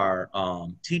 You are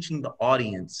teaching the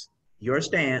audience your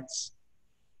stance,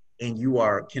 and you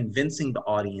are convincing the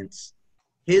audience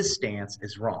his stance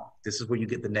is wrong. This is where you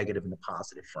get the negative and the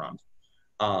positive from.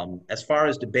 As far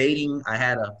as debating, I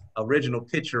had a original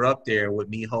picture up there with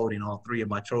me holding all 3 of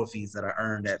my trophies that I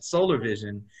earned at Solar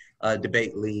Vision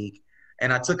Debate League.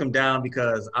 And I took them down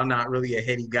because I'm not really a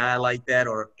heady guy like that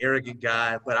or arrogant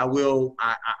guy, but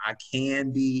I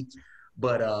can be,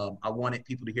 but I wanted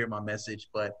people to hear my message.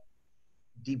 But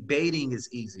debating is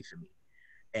easy for me.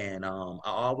 And I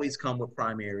always come with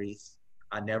primaries.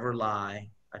 I never lie.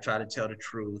 I try to tell the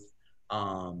truth.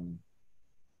 I'm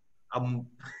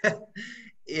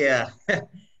yeah.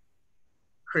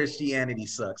 Christianity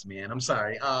sucks, man. I'm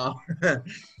sorry.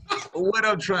 What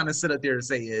I'm trying to sit up there and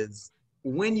say is,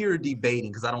 when you're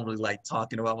debating, because I don't really like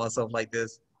talking about myself like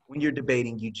this, when you're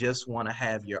debating, you just want to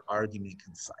have your argument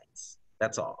concise.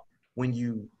 That's all. When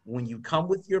you come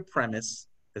with your premise,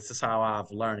 this is how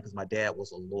I've learned, because my dad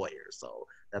was a lawyer, so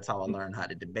that's how I learned how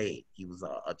to debate. He was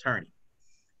an attorney.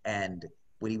 And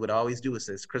what he would always do is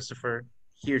says, Christopher,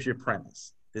 here's your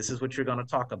premise. This is what you're going to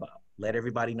talk about. Let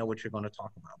everybody know what you're going to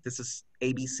talk about. This is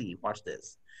ABC. Watch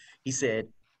this. He said,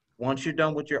 once you're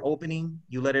done with your opening,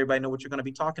 you let everybody know what you're going to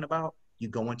be talking about. You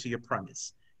go into your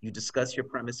premise. You discuss your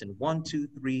premise in 1, 2,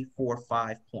 3, 4,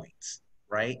 5 points,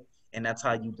 right? And that's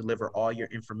how you deliver all your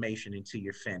information until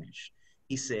you're finished.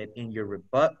 He said, in your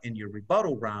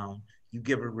rebuttal round, you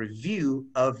give a review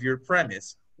of your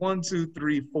premise 1, 2,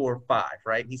 3, 4, 5,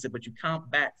 right? He said, but you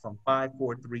count back from 5,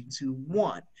 4, 3, 2,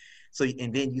 1. So,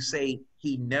 and then you say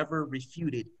he never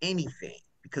refuted anything,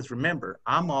 because remember,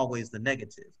 I'm always the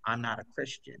negative. I'm not a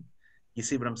Christian. You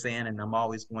see what I'm saying? And I'm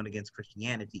always going against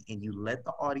Christianity. And you let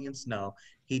the audience know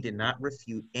he did not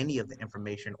refute any of the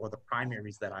information or the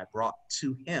primaries that I brought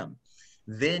to him.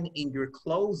 Then in your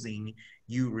closing,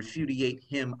 you refutate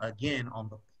him again on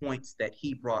the points that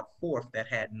he brought forth that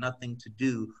had nothing to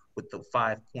do with the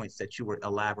 5 points that you were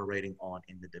elaborating on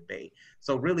in the debate.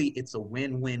 So really, it's a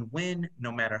win-win-win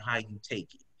no matter how you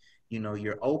take it. You know,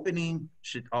 your opening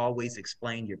should always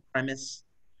explain your premise.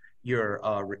 Your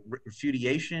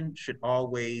refutation should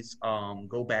always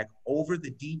go back over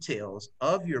the details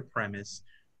of your premise,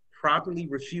 properly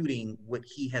refuting what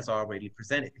he has already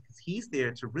presented, because he's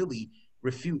there to really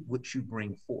refute what you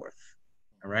bring forth,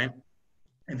 all right?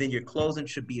 And then your closing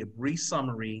should be a brief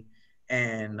summary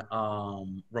and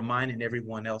reminding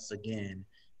everyone else again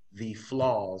the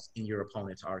flaws in your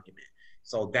opponent's argument.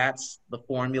 So that's the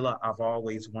formula I've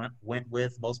always went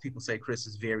with. Most people say Chris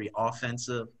is very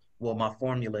offensive. Well, my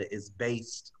formula is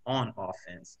based on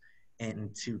offense,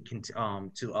 and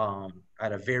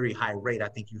at a very high rate. I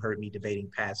think you heard me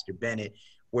debating Pastor Bennett,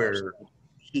 where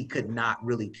he could not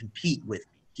really compete with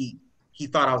me. He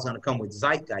thought I was going to come with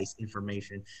zeitgeist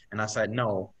information, and I said,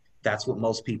 no, that's what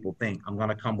most people think. I'm going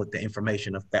to come with the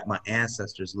information that my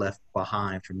ancestors left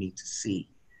behind for me to see.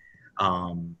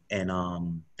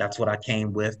 That's what I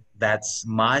came with. That's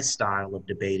my style of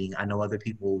debating. I know other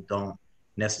people don't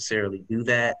necessarily do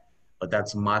that, but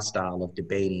that's my style of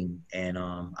debating. And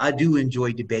I do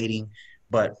enjoy debating,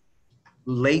 but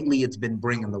lately it's been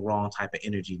bringing the wrong type of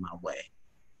energy my way,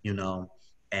 you know,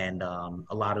 and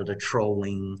a lot of the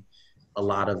trolling, a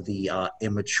lot of the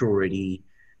immaturity.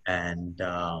 And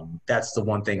that's the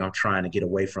one thing I'm trying to get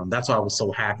away from. That's why I was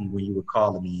so happy when you were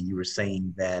calling me and you were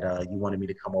saying that you wanted me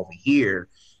to come over here,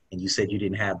 and you said you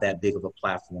didn't have that big of a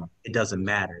platform. It doesn't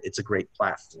matter. It's a great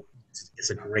platform. It's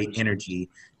a great energy.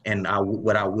 And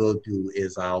what I will do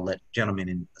is I'll let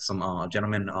gentlemen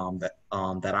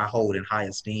that I hold in high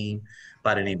esteem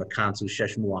by the name of Kansu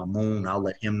Sheshmu Amun. I'll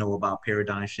let him know about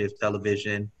Paradigm Shift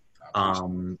Television.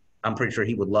 I'm pretty sure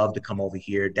he would love to come over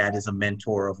here. That is a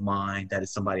mentor of mine. That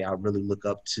is somebody I really look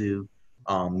up to.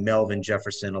 Melvin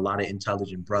Jefferson, a lot of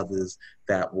intelligent brothers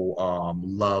that will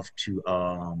love to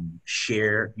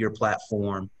share your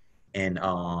platform and,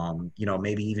 you know,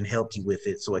 maybe even help you with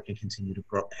it so it can continue to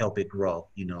grow, help it grow,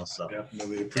 you know, so. I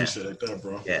definitely appreciate that,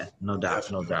 bro. Yeah, no doubt,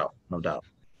 Definitely. no doubt.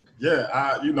 Yeah,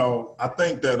 I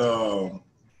think that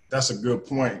that's a good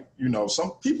point. You know,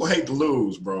 some people hate to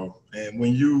lose, bro. And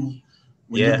when you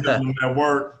give them that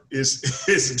work,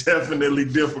 it's definitely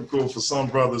difficult for some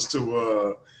brothers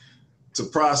to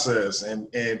process.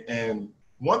 And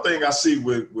one thing I see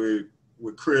with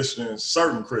Christians,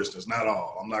 certain Christians, not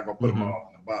all, I'm not gonna put them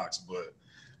all in the box, but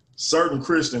certain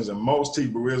Christians and most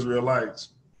Hebrew Israelites,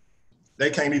 they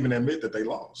can't even admit that they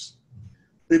lost.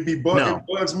 It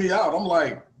bugs me out. I'm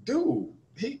like, dude,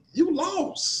 you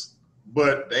lost,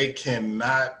 but they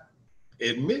cannot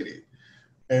admit it.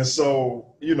 And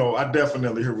so, you know, I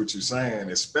definitely hear what you're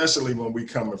saying, especially when we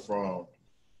coming from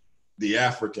the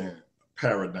African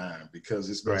paradigm, because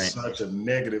it's been such a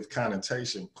negative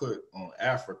connotation put on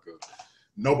Africa.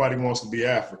 Nobody wants to be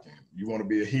African. You want to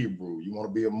be a Hebrew. You want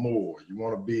to be a Moor. You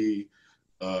want to be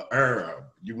Arab.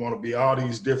 You want to be all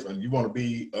these different. You want to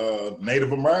be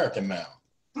Native American now.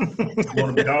 You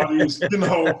want to be all these, you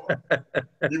know,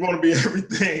 you want to be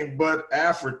everything but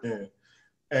African.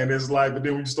 And it's like, but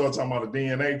then when you start talking about a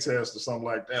DNA test or something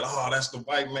like that, oh, that's the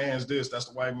white man's this, that's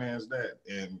the white man's that.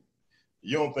 And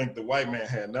you don't think the white man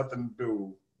had nothing to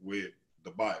do with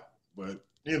the Bible. But,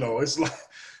 you know, it's like,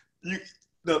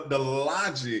 the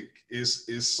logic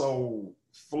is so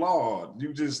flawed.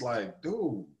 You just like,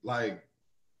 dude, like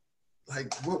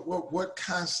what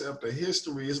concept of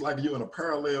history? It's like you're in a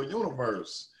parallel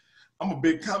universe. I'm a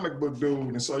big comic book dude,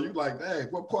 and so you like, hey,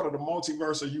 what part of the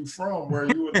multiverse are you from where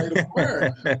you a Native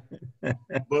American?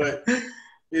 But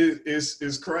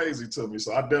it's crazy to me.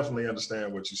 So I definitely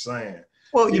understand what you're saying.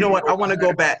 Well, you know what? I want to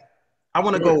go back. I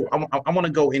want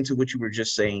to go into what you were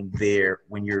just saying there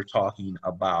when you're talking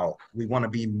about we want to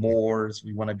be Moors,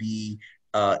 we want to be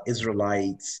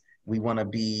Israelites, we want to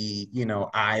be, you know,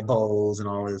 Ibos and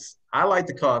all this. I like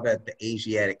to call that the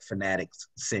Asiatic fanatics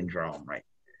syndrome, right?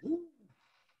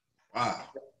 Wow.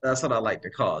 That's what I like to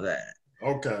call that.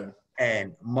 Okay.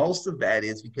 And most of that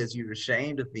is because you're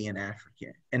ashamed of being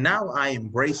African. And now I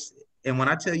embrace it. And when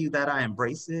I tell you that I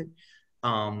embrace it,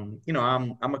 you know,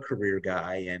 I'm a career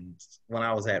guy. And when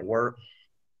I was at work,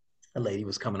 a lady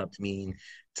was coming up to me and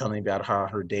telling me about how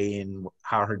her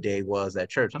day was at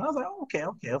church. And I was like, oh,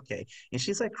 okay. And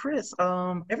she's like, Chris,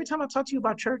 every time I talk to you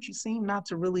about church, you seem not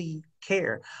to really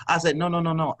care. I said,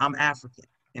 no, I'm African.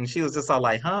 And she was just all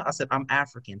like, huh? I said, I'm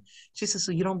African. She said,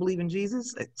 so you don't believe in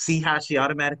Jesus? See how she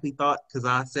automatically thought because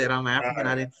I said I'm African.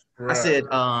 I Right, didn't.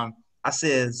 right. I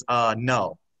says,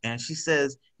 no. And she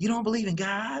says, you don't believe in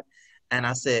God? And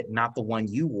I said, not the one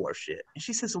you worship. And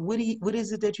she says, so what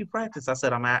is it that you practice? I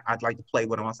said, I'd like to play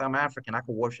with him. I said, I'm African. I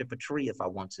could worship a tree if I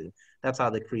want to. That's how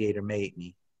the creator made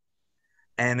me.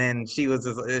 And then she'll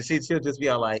just be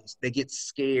all like, they get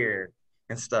scared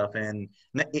and stuff. And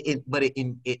it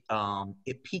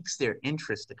piques their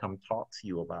interest to come talk to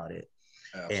you about it.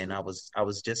 And Absolutely. I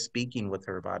was just speaking with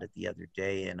her about it the other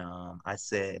day. And I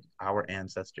said, our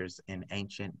ancestors in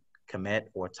ancient Kemet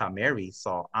or Tameri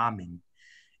saw Amen,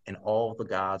 and all the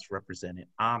gods represented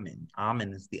Amen.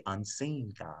 Amen is the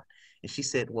unseen God. And she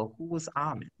said, well, who was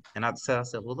Amen? And I said,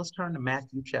 well, let's turn to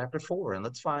Matthew chapter 4 and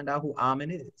let's find out who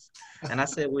Amen is. And I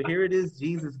said, well, here it is.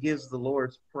 Jesus gives the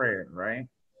Lord's Prayer, right?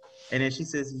 And then she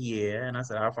says, yeah. And I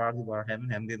said, our Father who art in heaven,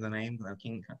 hallowed be thy name,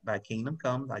 thy kingdom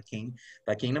come, thy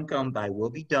kingdom come, thy will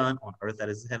be done on earth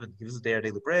as in heaven. Give us today our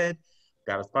daily bread.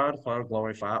 God is Father,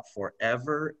 glorified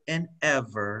forever and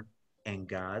ever. In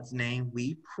God's name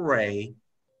we pray.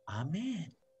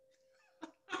 Amen.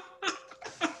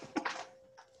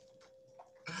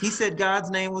 He said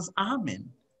God's name was Amen.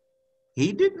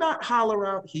 He did not holler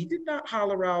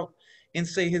out and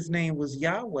say his name was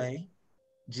Yahweh.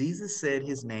 Jesus said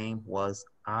his name was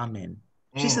Amen.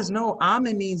 She Mm. says, no,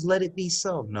 Amen means let it be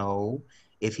so. No,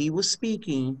 if he was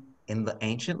speaking in the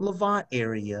ancient Levant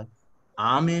area,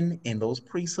 Amen and those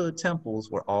priesthood temples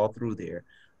were all through there.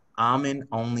 Amen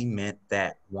only meant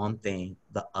that one thing,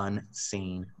 the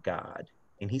unseen God.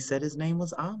 And he said his name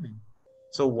was Amen.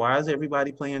 So why is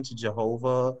everybody playing to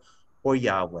Jehovah or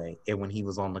Yahweh? And when he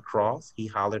was on the cross, he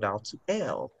hollered out to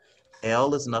El.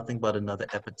 El is nothing but another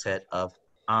epithet of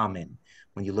Amen.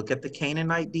 When you look at the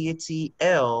Canaanite deity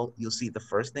El, you'll see the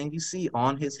first thing you see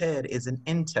on his head is an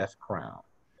Intef crown.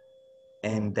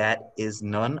 And that is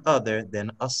none other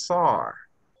than Asar,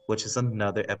 which is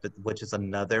another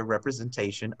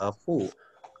representation of who?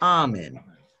 Amen.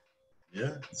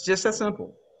 Yeah, It's just that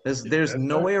simple. There's that's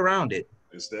no right. way around it.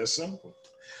 It's that simple.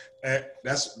 And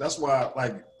that's why,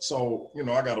 like, so,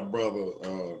 I got a brother,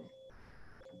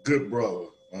 good brother.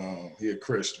 He a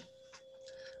Christian.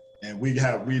 And we've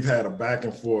had a back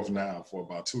and forth now for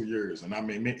about 2 years. And I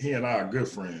mean, he and I are good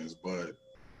friends, but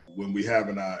when we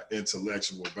having our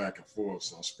intellectual back and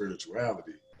forths on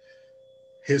spirituality,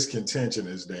 his contention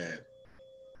is that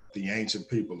the ancient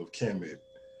people of Kemet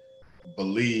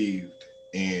believed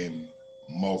in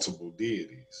multiple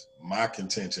deities. My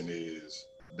contention is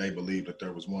they believed that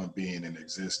there was one being in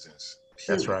existence,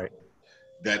 period, That's right.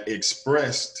 that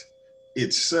expressed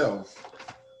itself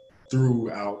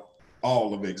throughout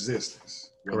all of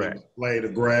existence. Whether it was a blade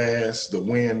of grass, the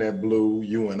wind that blew,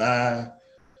 you and I,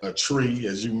 a tree,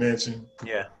 as you mentioned,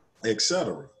 Yeah.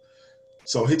 etc.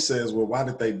 So he says, well, why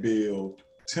did they build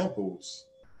temples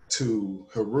to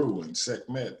Heru and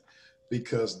Sekhmet?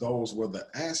 Because those were the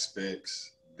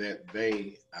aspects that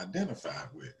they identified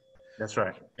with. That's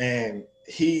right. And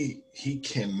he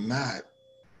cannot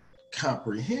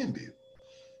comprehend it.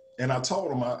 And I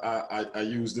told him I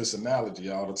use this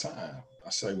analogy all the time. I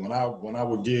say when I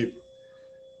would get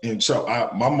in trouble,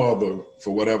 my mother,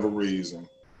 for whatever reason,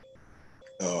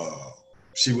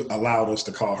 she allowed us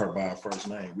to call her by her first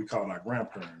name. We called our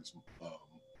grandparents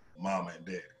mama and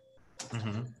dad.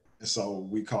 Mm-hmm. And so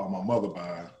we called my mother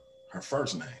by her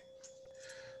first name.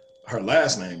 Her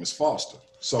last name is Foster.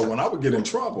 So when I would get in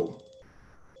trouble,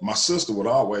 my sister would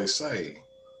always say,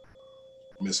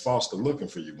 Miss Foster looking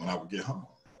for you when I would get home.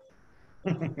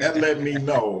 That let me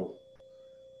know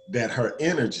that her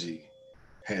energy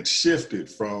had shifted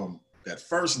from that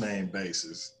first name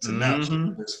basis to now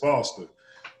Miss Foster.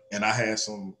 And I had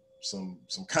some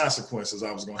consequences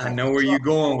I was going to have. I know where you're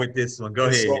going with this one. Go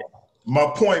ahead. So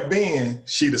my point being,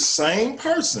 she the same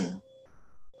person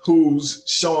who's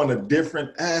showing a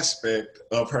different aspect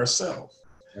of herself.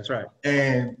 That's right.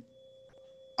 And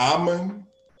Amen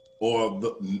or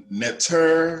the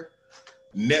Netcher,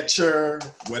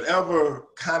 whatever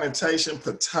connotation,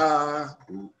 Ptah,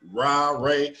 Ra,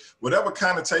 Ray, whatever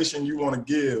connotation you want to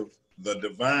give the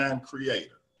divine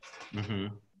creator. Mm-hmm.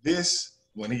 This,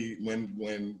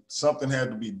 when something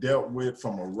had to be dealt with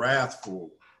from a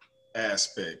wrathful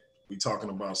aspect, we're talking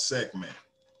about Sekhemaat.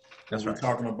 That's we're right.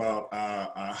 talking about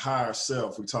our higher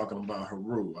self, we're talking about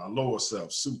Heru, our lower self,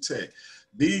 Sutek.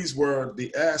 These were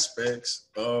the aspects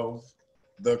of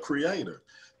the creator.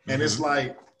 And it's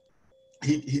like,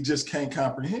 he just can't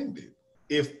comprehend it.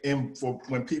 for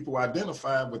when people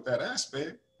identified with that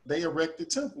aspect, they erected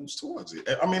temples towards it.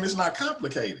 I mean, it's not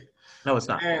complicated. No, it's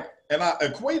not. And I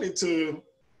equate it to,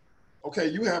 okay,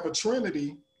 you have a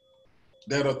Trinity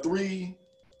that are three.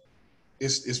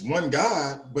 It's one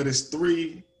God, but it's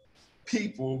three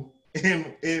people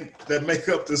in that make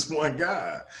up this one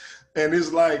God. And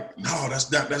it's like, no,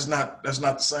 that's not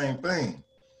the same thing.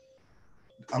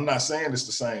 I'm not saying it's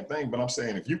the same thing, but I'm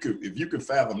saying if you could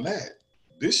fathom that,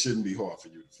 this shouldn't be hard for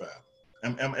you to fathom.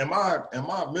 Am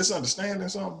I misunderstanding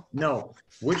something? No,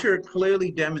 what you're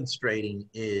clearly demonstrating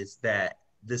is that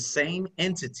the same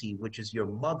entity, which is your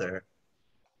mother,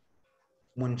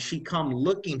 when she come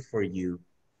looking for you,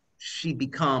 she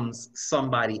becomes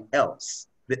somebody else.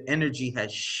 The energy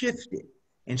has shifted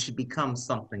and she becomes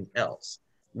something else.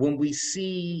 When we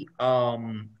see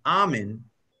Amen,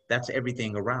 that's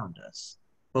everything around us.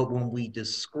 But when we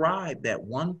describe that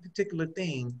one particular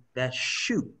thing, that's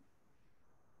Shu.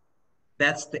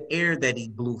 That's the air that he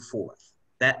blew forth.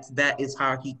 That is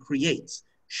how he creates.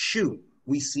 Shu.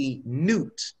 We see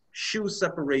Nut. Shu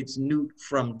separates Nut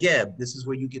from Geb. This is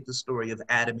where you get the story of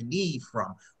Adam and Eve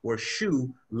from, where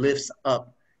Shu lifts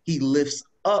up. He lifts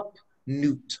up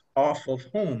Nut off of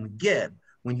whom? Geb.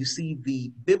 When you see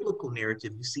the biblical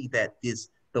narrative, you see that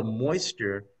the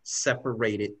moisture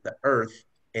separated the earth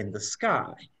and the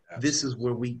sky. Absolutely. This is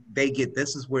where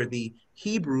this is where the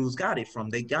Hebrews got it from.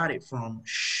 They got it from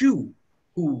Shu,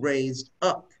 who raised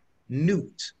up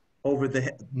Nut over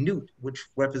the Nut, which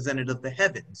represented of the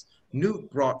heavens. Nut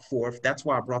brought forth, that's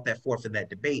why I brought that forth in that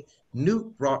debate.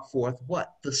 Nut brought forth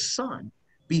what? The sun.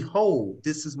 Behold,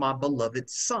 this is my beloved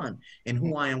son, in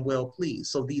whom I am well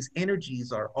pleased. So these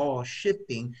energies are all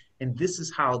shifting, and this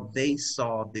is how they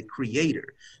saw the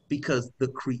creator, because the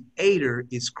creator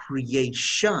is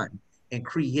creation, and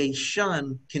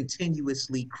creation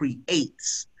continuously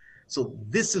creates. So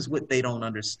this is what they don't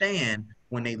understand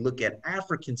when they look at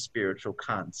African spiritual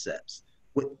concepts.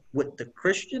 What the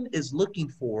Christian is looking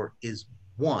for is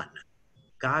one.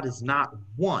 God is not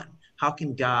one. How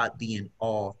can God be in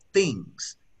all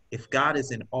things? If God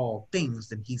is in all things,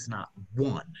 then he's not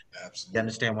one. Absolutely. You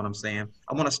understand what I'm saying?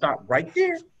 I want to stop right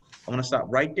there.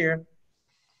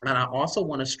 And I also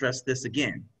want to stress this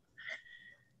again.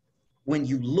 When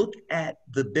you look at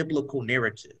the biblical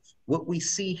narrative, what we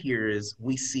see here is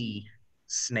we see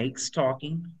snakes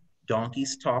talking,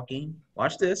 donkeys talking.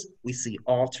 Watch this. We see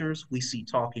altars. We see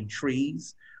talking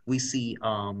trees. We see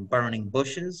burning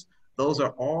bushes. Those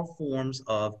are all forms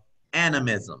of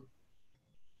animism.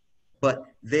 But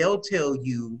they'll tell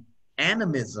you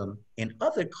animism in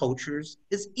other cultures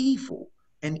is evil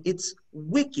and it's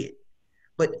wicked.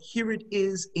 But here it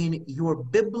is in your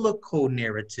biblical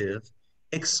narrative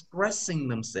expressing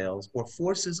themselves, or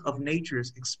forces of nature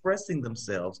expressing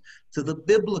themselves to the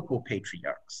biblical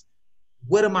patriarchs.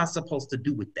 What am I supposed to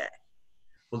do with that?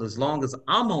 Well, as long as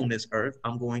I'm on this earth,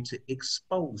 I'm going to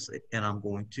expose it and I'm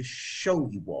going to show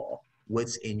you all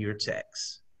what's in your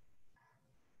text.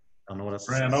 I don't know what else.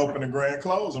 Grand opening, grand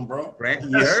closing, bro.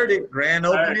 You heard it. Grand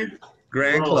opening,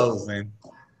 grand closing.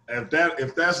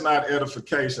 If that's not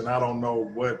edification, I don't know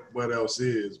what else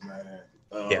is, man.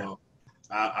 Yeah.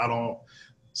 I don't.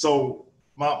 So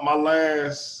my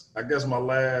last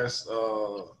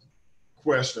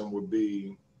question would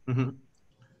be,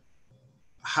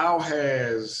 how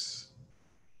has,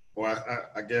 or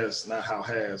I guess not how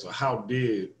has, or how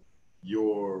did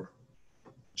your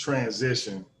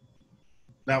transition?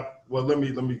 Now, well, let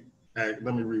me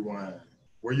rewind.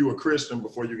 Were you a Christian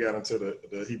before you got into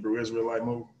the Hebrew Israelite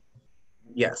movement?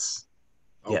 Yes.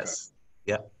 Okay. Yes.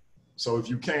 Yep. So if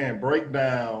you can break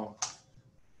down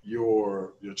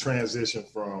your transition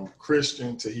from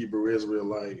Christian to Hebrew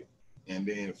Israelite, and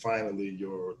then finally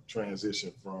your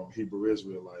transition from Hebrew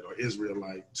Israelite or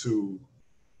Israelite to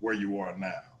where you are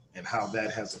now, and how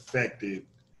that has affected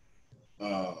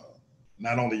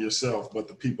not only yourself but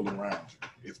the people around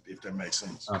you, if that makes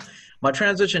sense. My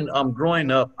transition, growing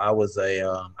up, I was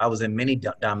in many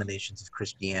denominations of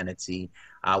Christianity.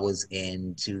 I was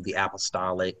into the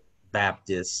Apostolic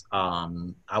Baptist.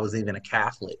 I was even a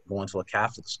Catholic, going to a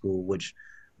Catholic school, which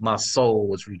my soul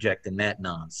was rejecting that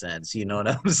nonsense. You know what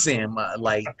I'm saying?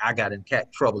 I got in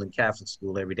trouble in Catholic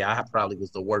school every day. I probably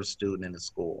was the worst student in the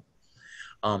school.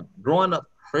 Growing up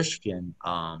Christian,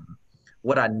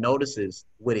 what I noticed is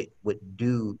what it would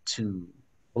do to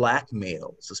Black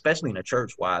males, especially in the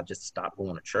church, why I just stopped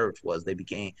going to church, was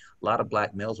a lot of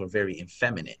Black males were very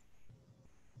effeminate.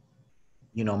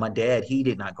 You know, my dad, he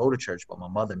did not go to church, but my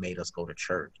mother made us go to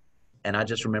church. And I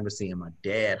just remember seeing my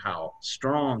dad, how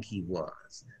strong he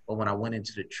was. But when I went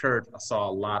into the church, I saw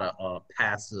a lot of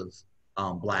passive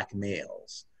Black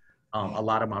males. A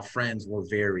lot of my friends were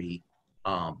very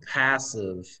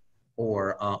passive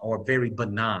or very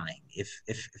benign, if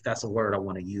that's a word I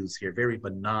want to use here, very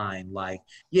benign, like,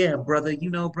 yeah, brother,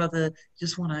 brother,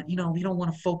 just want to, we don't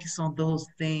want to focus on those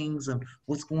things and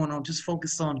what's going on, just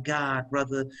focus on God,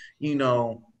 brother,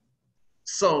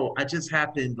 So I just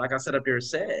happened, like I said up there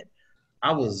said,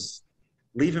 I was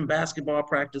leaving basketball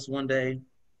practice one day,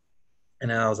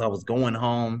 and as I was going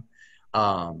home,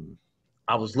 I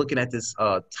was looking at this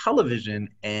television,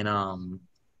 and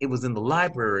it was in the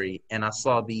library, and I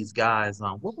saw these guys.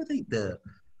 What were they? The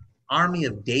Army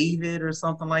of David or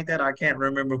something like that. I can't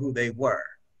remember who they were.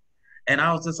 And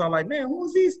I was just all like, man, who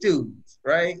was these dudes,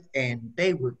 right? And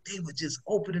they were just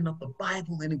opening up the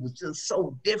Bible, and it was just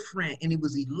so different, and it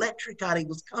was electric how they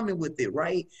was coming with it,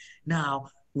 right? Now,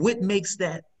 what makes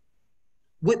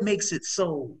it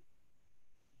so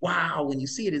wow when you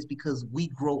see it is because we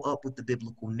grow up with the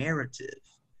biblical narrative.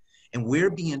 And we're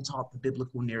being taught the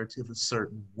biblical narrative a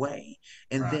certain way.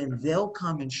 And then they'll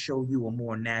come and show you a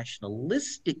more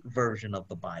nationalistic version of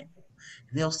the Bible.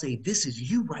 And they'll say, this is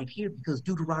you right here because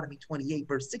Deuteronomy 28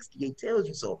 verse 68 tells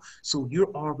you so. So you're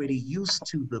already used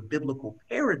to the biblical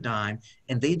paradigm,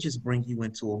 and they just bring you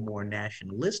into a more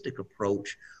nationalistic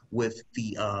approach with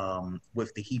the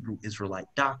Hebrew Israelite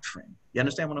doctrine. You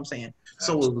understand what I'm saying?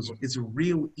 Absolutely. So it's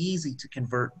real easy to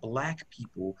convert Black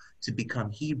people to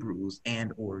become Hebrews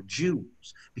and or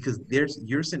Jews, because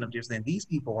you're sitting up there saying these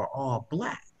people are all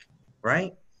Black,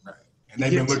 right? And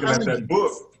they've been looking at that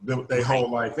book their whole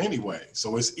life anyway.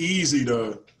 So it's easy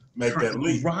to make that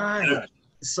leap. Right. Yeah.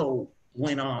 So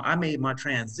when I made my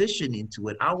transition into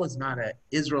it, I was not an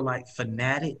Israelite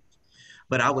fanatic,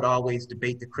 but I would always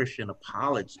debate the Christian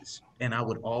apologists, and I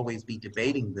would always be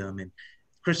debating them. And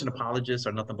Christian apologists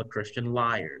are nothing but Christian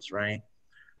liars, right?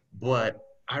 But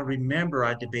I remember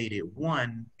I debated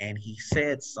one, and he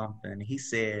said something. He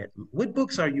said, what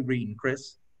books are you reading,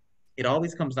 Chris? It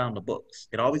always comes down to books.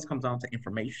 It always comes down to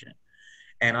information.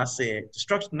 And I said,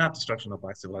 not Destruction of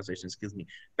Black Civilization, excuse me,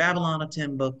 Babylon of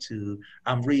Timbuktu.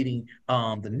 I'm reading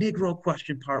the Negro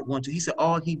Question Part 1, 2. He said,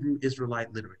 all Hebrew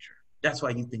Israelite literature. That's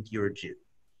why you think you're a Jew,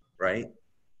 right?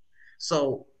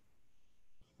 So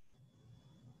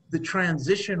the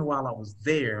transition while I was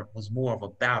there was more of a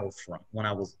battlefront. When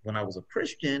I was a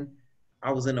Christian,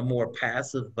 I was in a more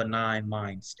passive, benign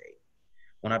mind state.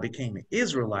 When I became an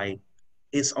Israelite,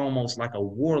 it's almost like a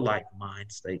warlike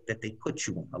mind state that they put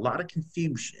you in. A lot of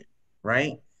confusion,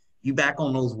 right? You back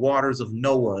on those waters of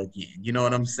Noah again. You know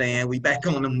what I'm saying? We back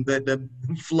on them, the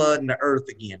flood and the earth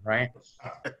again, right?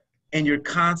 And you're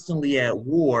constantly at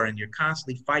war, and you're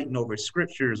constantly fighting over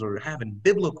scriptures or having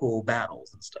biblical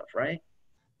battles and stuff, right?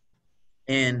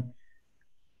 And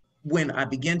when I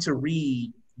began to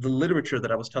read the literature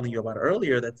that I was telling you about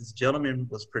earlier, that this gentleman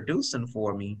was producing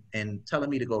for me and telling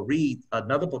me to go read,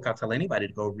 another book I tell anybody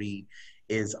to go read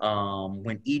is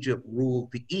When Egypt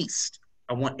Ruled the East.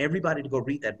 I want everybody to go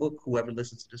read that book, whoever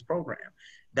listens to this program.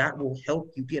 That will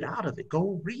help you get out of it.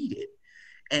 Go read it.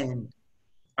 And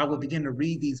I would begin to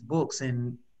read these books,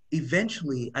 and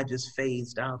eventually I just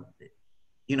phased out of it.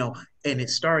 And it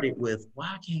started with,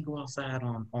 why I can't go outside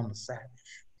on the Sabbath?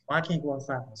 Why I can't go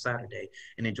outside on Saturday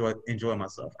and enjoy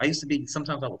myself? I used to be,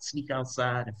 sometimes I would sneak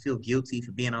outside and feel guilty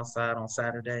for being outside on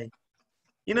Saturday.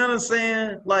 You know what I'm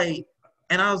saying? Like,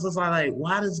 and I was just like,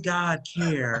 why does God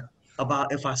care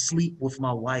about if I sleep with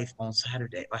my wife on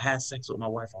Saturday or have sex with my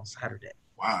wife on Saturday?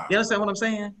 Wow. You understand what I'm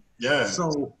saying? Yeah.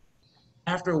 So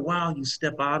after a while, you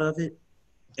step out of it,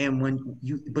 and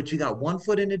but you got one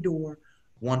foot in the door,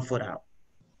 one foot out,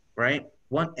 right?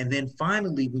 And then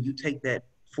finally, when you take that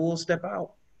full step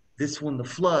out, this when the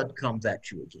flood comes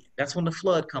at you again. That's when the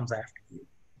flood comes after you.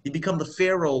 You become the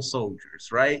Pharaoh soldiers,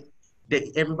 right?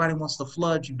 Everybody wants to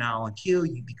flood you now and kill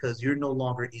you because you're no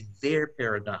longer in their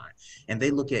paradigm. And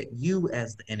they look at you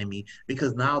as the enemy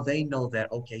because now they know that,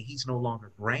 okay, he's no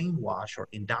longer brainwashed or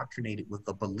indoctrinated with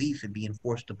a belief and being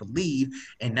forced to believe.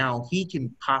 And now he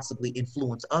can possibly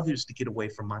influence others to get away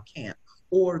from my camp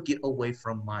or get away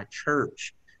from my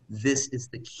church. This is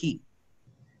the key.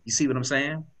 You see what I'm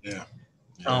saying? Yeah.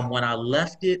 When I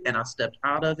left it and I stepped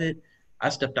out of it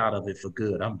for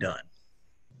good. I'm done.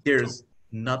 There's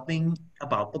nothing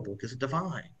about the book is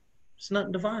divine. There's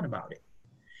nothing divine about it.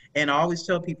 And I always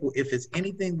tell people, if it's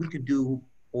anything we could do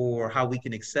or how we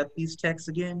can accept these texts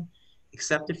again,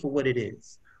 accept it for what it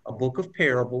is. A book of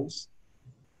parables.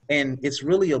 And it's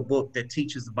really a book that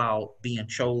teaches about being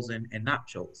chosen and not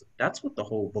chosen. That's what the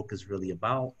whole book is really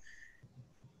about.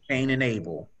 Cain and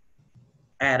Abel,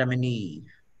 Adam and Eve,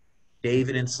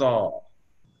 David and Saul,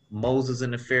 Moses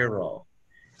and the Pharaoh,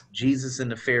 Jesus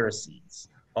and the Pharisees.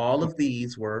 All of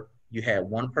these were, you had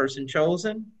one person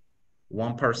chosen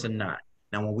one person not.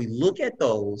 Now, when we look at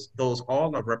those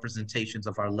all are representations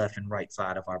of our left and right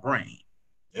side of our brain,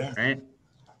 Yeah. right?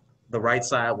 The right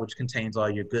side, which contains all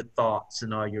your good thoughts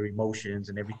and all your emotions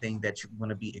and everything that you want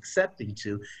to be accepting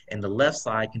to, and the left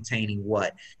side containing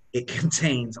what? It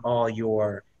contains all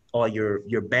your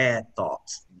bad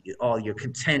thoughts, all your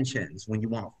contentions when you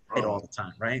want to fight all the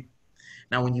time, right?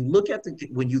 Now, when you look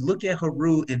at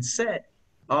Heru and Set,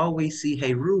 always see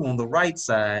Heru on the right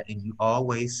side, and you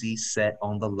always see Set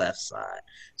on the left side.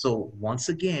 So once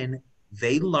again,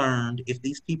 they learned, if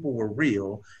these people were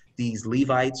real, these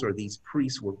Levites or these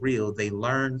priests were real, they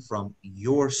learned from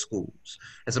your schools.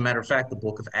 As a matter of fact, the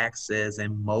book of Acts says,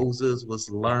 and Moses was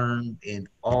learned in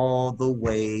all the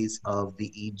ways of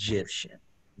the Egyptian.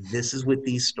 This is what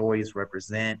these stories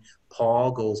represent.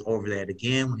 Paul goes over that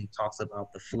again when he talks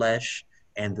about the flesh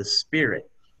and the spirit.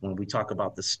 When we talk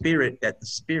about the spirit, that the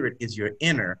spirit is your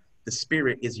inner, the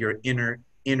spirit is your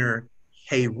inner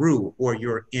Heru, or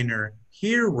your inner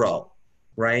hero,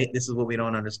 right? This is what we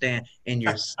don't understand. And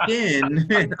your skin,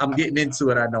 I'm getting into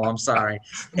it, I know, I'm sorry.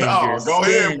 And No, go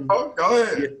ahead, bro. Go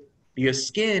ahead. Your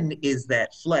skin is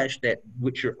that flesh that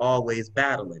which you're always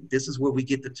battling. This is where we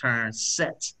get the term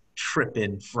set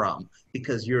tripping from,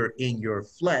 because you're in your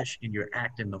flesh and you're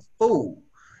acting a fool.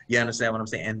 You understand what I'm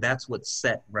saying? And that's what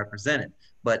Set represented.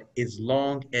 But as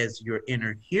long as your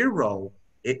inner hero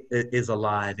it is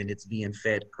alive and it's being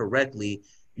fed correctly,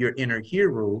 your inner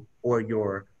hero or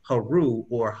your Haru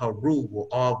will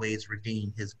always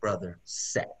redeem his brother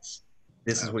Set.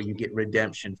 This is where you get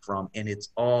redemption from, and it's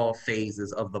all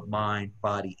phases of the mind,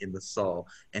 body, and the soul.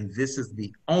 And this is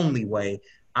the only way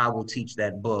I will teach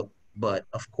that book. But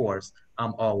of course,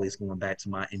 I'm always going back to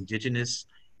my indigenous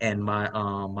and my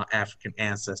African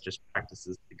ancestors'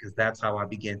 practices, because that's how I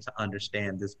began to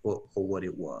understand this book for what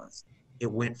it was.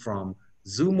 It went from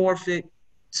zoomorphic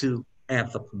to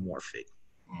anthropomorphic.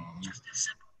 Just that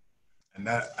simple. And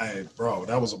that, hey, bro,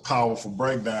 that was a powerful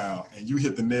breakdown, and you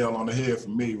hit the nail on the head for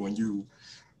me when you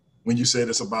said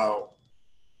it's about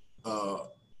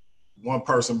one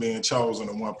person being chosen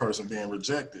and one person being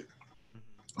rejected.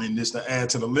 And just to add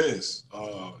to the list,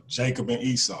 Jacob and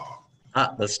Esau.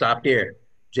 Let's stop there.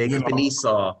 Jacob and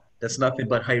Esau, that's nothing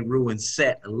but Heru and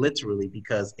Set, literally,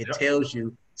 because it tells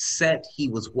you Set, he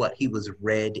was what? He was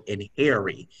red and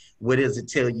hairy. What does it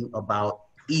tell you about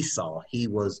Esau? He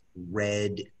was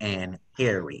red and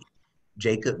hairy.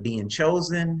 Jacob being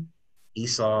chosen,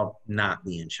 Esau not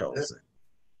being chosen.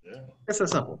 Yeah. It's so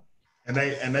simple. And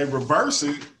they reverse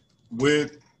it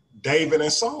with David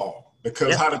and Saul,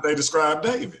 because how did they describe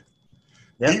David?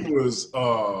 He was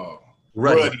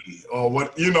ruddy or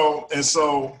what, and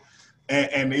so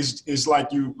and it's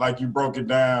like you broke it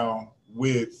down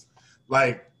with,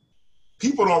 like,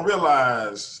 people don't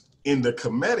realize in the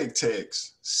Kemetic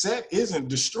text, Set isn't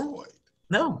destroyed.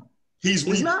 No. He's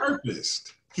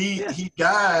repurposed. He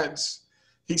guides,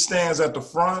 he stands at the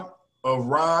front of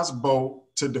Ra's boat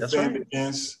to defend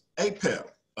against Apep,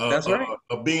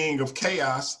 a being of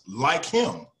chaos like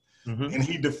him. Mm-hmm. And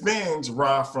he defends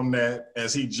Ra from that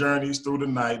as he journeys through the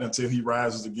night until he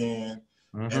rises again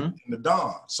in the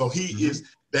dawn. So he is,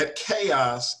 that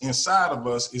chaos inside of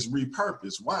us is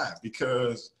repurposed. Why?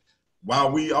 Because while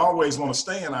we always want to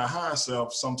stay in our higher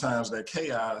self, sometimes that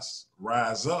chaos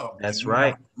rise up. That's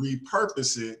right.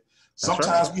 Repurpose it.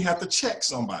 Sometimes we have to check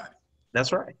somebody.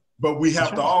 That's right. But we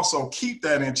have to also keep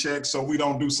that in check so we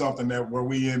don't do something where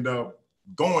we end up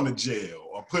going to jail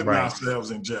or putting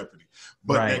ourselves in jeopardy.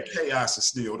 But that chaos is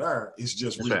still there. It's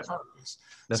just repurposed.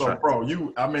 So, bro,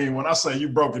 when I say you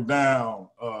broke it down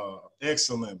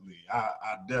excellently,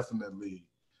 I definitely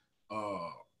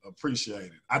appreciate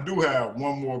it. I do have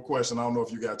one more question. I don't know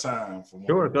if you got time for one.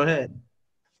 Sure, go ahead.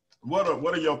 What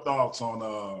are your thoughts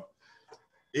on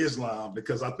Islam?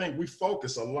 Because I think we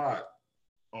focus a lot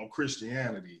on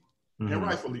Christianity, and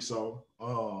rightfully so.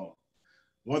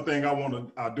 One thing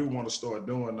I do want to start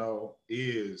doing though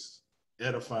is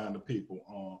edifying the people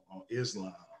on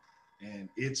Islam and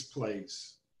its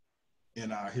place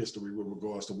in our history with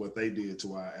regards to what they did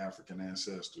to our African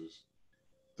ancestors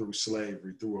through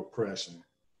slavery, through oppression,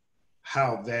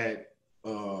 how that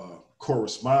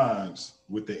corresponds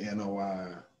with the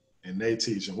NOI and they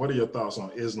teaching. What are your thoughts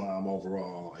on Islam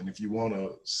overall? And if you want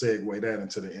to segue that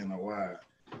into the NOI,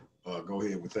 go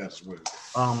ahead with that as well.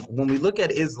 When we look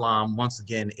at Islam, once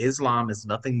again, Islam is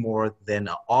nothing more than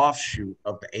an offshoot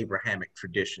of the Abrahamic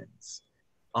traditions.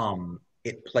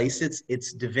 It places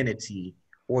its divinity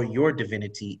or your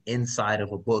divinity inside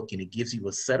of a book, and it gives you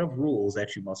a set of rules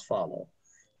that you must follow.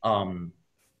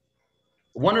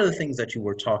 One of the things that you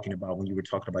were talking about when you were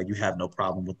talking about you have no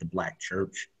problem with the Black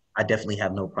church, I definitely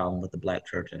have no problem with the Black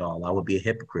church at all. I would be a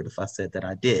hypocrite if I said that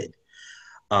I did.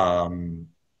 Um,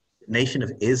 Nation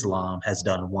of Islam has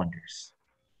done wonders.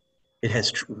 It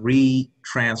has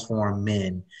re-transformed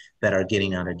men that are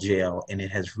getting out of jail, and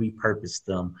it has repurposed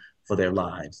them for their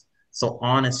lives. So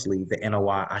honestly, the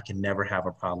NOI, I can never have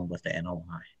a problem with the NOI.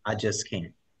 I just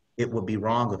can't. It would be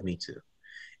wrong of me to.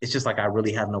 It's just like I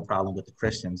really have no problem with the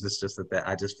Christians. It's just that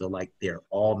I just feel like they're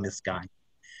all misguided.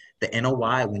 The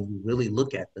NOI, when you really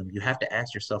look at them, you have to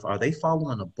ask yourself, are they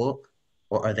following a book,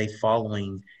 or are they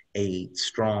following a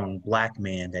strong Black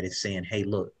man that is saying, hey,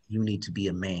 look, you need to be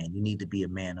a man. You need to be a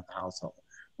man of the household.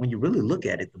 When you really look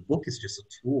at it, the book is just a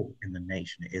tool in the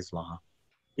Nation of Islam.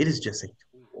 It is just a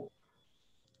tool,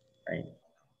 right?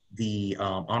 The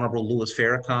Honorable Louis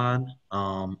Farrakhan,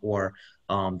 or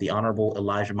the Honorable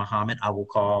Elijah Muhammad, I will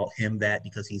call him that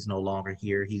because he's no longer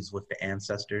here. He's with the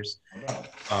ancestors.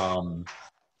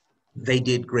 They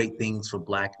did great things for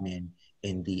Black men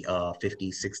in the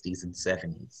 50s, 60s, and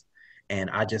 70s. And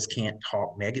I just can't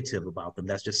talk negative about them.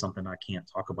 That's just something I can't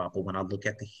talk about. But when I look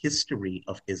at the history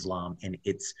of Islam and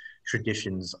its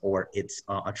traditions or its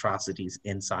atrocities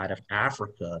inside of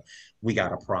Africa, we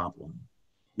got a problem.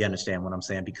 You understand what I'm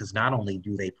saying? Because not only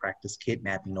do they practice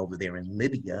kidnapping over there in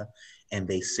Libya and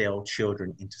they sell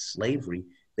children into slavery,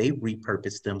 they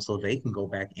repurpose them so they can go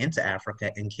back into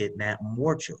Africa and kidnap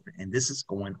more children. And this is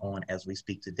going on as we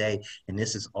speak today. And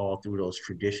this is all through those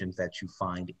traditions that you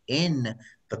find in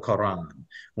the Quran.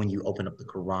 When you open up the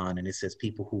Quran and it says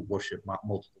people who worship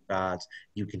multiple gods,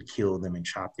 you can kill them and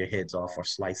chop their heads off or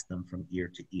slice them from ear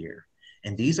to ear.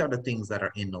 And these are the things that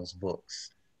are in those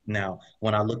books. Now,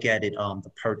 when I look at it,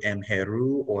 the Pert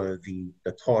Heru or the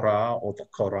Torah or the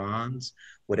Qurans,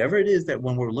 whatever it is that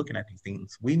when we're looking at these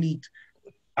things, we need,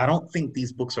 I don't think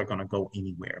these books are going to go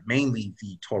anywhere, mainly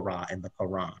the Torah and the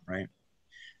Quran, right?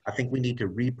 I think we need to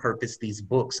repurpose these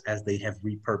books as they have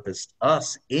repurposed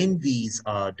us in these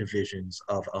divisions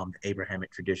of the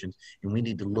Abrahamic traditions. And we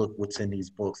need to look what's in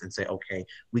these books and say, okay,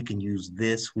 we can use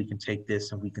this, we can take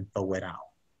this, and we can throw it out.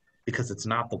 Because it's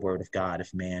not the word of God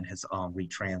if man has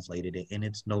retranslated it, and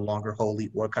it's no longer holy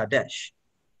or Kadesh.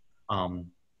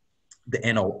 The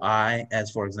NOI, as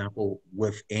for example,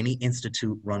 with any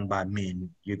institute run by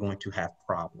men, you're going to have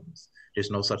problems.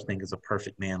 There's no such thing as a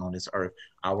perfect man on this earth.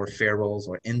 Our pharaohs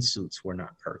or insuits were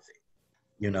not perfect,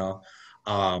 you know?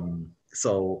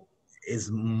 So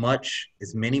as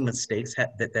many mistakes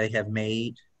that they have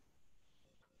made,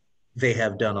 they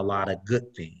have done a lot of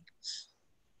good things.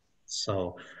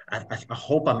 So I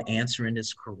hope I'm answering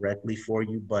this correctly for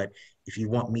you, but if you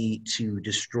want me to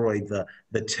destroy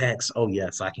the text, oh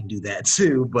yes, I can do that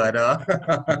too. But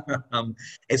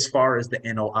as far as the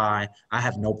NOI, I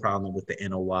have no problem with the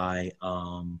NOI.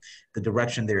 The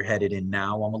direction they're headed in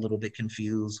now, I'm a little bit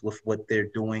confused with what they're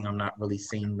doing. I'm not really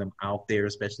seeing them out there,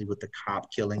 especially with the cop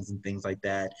killings and things like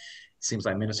that. It seems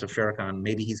like Minister Farrakhan,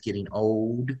 maybe he's getting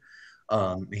old.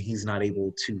 He's not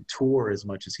able to tour as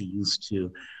much as he used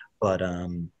to. But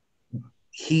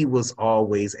he was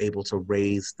always able to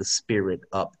raise the spirit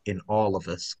up in all of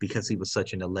us because he was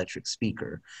such an electric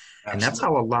speaker. Absolutely. And that's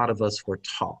how a lot of us were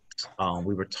taught.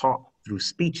 We were taught through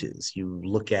speeches. You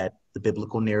look at the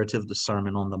biblical narrative, the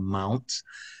Sermon on the Mount,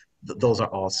 those are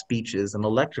all speeches and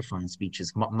electrifying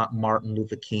speeches. Martin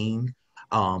Luther King,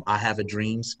 I Have a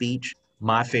Dream speech,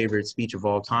 my favorite speech of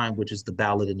all time, which is The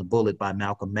Ballad and the Bullet by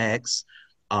Malcolm X.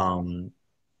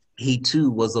 He too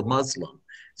was a Muslim.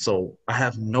 So I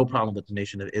have no problem with the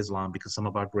Nation of Islam because some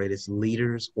of our greatest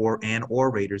leaders and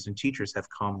orators and teachers have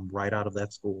come right out of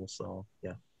that school. So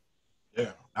yeah.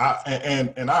 Yeah,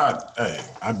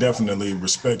 I definitely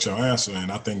respect your answer,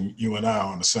 and I think you and I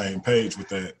are on the same page with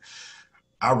that.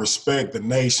 I respect the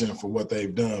nation for what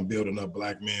they've done, building up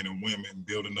Black men and women,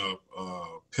 building up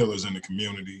pillars in the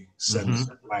community, setting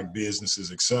up Black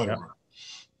businesses, etc.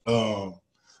 Yep.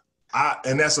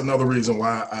 And that's another reason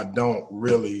why I don't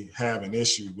really have an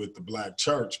issue with the Black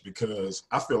church, because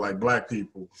I feel like Black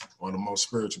people are the most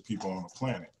spiritual people on the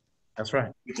planet. That's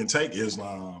right. We can take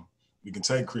Islam, we can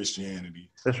take Christianity.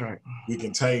 That's right. We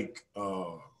can take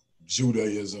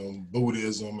Judaism,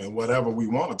 Buddhism, and whatever we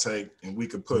want to take, and we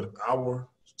could put our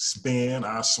spin,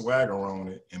 our swagger on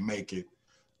it and make it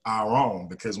our own.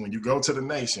 Because when you go to the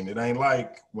nation, it ain't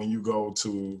like when you go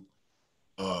to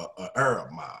an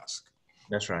Arab mosque.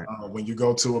 That's right. When you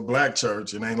go to a Black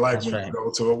church, it ain't like you go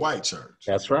to a white church.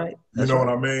 That's right. You know what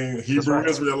I mean? Hebrew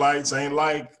Israelites ain't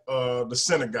like the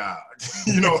synagogue.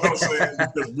 You know what I'm saying?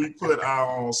 Because we put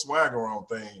our own swagger on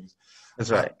things. That's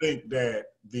right. I think that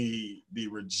the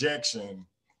rejection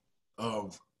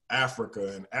of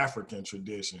Africa and African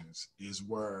traditions is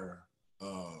where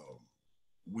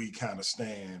we kind of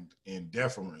stand in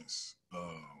deference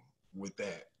with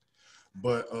that.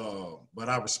 But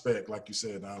I respect, like you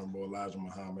said, the Honorable Elijah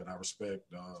Muhammad. I respect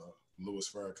Louis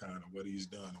Farrakhan and what he's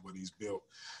done and what he's built.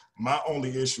 My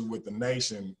only issue with the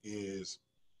nation is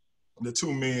the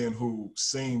two men who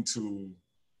seem to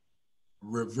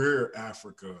revere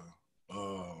Africa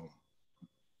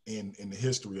in the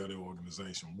history of the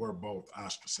organization were both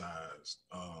ostracized.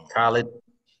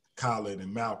 Khalid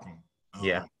and Malcolm.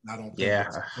 Yeah. I don't think Yeah.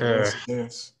 it's a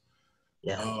coincidence.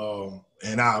 Yeah.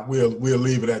 And we'll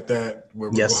leave it at that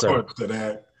with regards to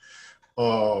that.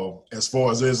 As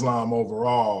far as Islam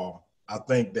overall, I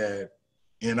think that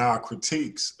in our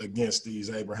critiques against these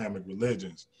Abrahamic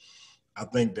religions, I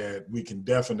think that we can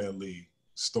definitely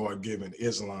start giving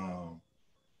Islam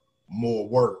more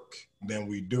work than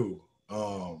we do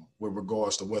with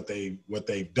regards to what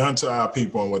they've done to our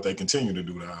people and what they continue to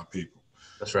do to our people.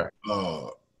 That's right.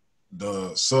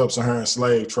 The sub-Saharan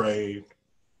slave trade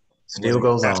still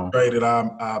goes on. Castrated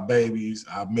our babies,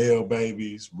 our male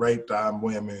babies, raped our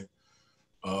women,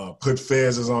 put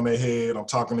fezzes on their head. I'm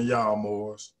talking to y'all,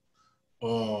 Moors.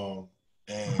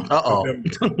 And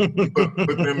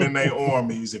put them in their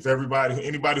armies. If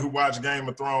anybody who watched Game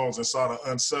of Thrones and saw the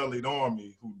Unsullied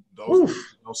Army, those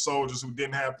soldiers who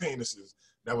didn't have penises,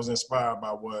 that was inspired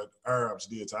by what Arabs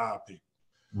did to our people.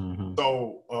 Mm-hmm.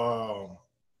 So,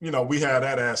 we have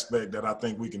that aspect that I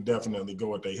think we can definitely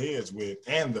go at their heads with,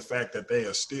 and the fact that they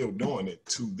are still doing it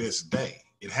to this day.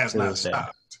 It has not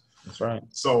stopped. That's right.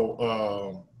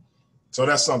 So, so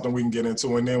that's something we can get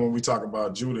into. And then when we talk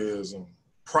about Judaism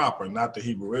proper, not the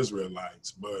Hebrew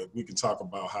Israelites, but we can talk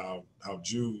about how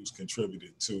Jews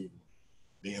contributed to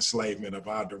the enslavement of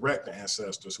our direct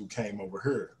ancestors who came over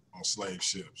here on slave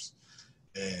ships,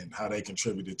 and how they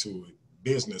contributed to it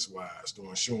business-wise, through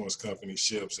insurance companies,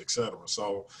 ships, etc.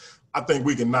 So I think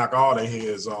we can knock all their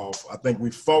heads off. I think we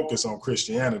focus on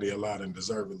Christianity a lot, and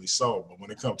deservedly so. But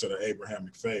when it comes to the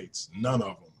Abrahamic faiths, none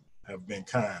of them have been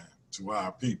kind to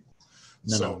our people.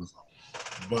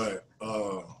 But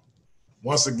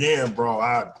once again, bro,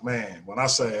 when I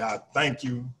say I thank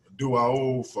you,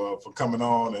 Duaul, for coming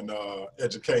on and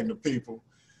educating the people,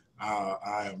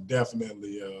 I am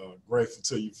definitely grateful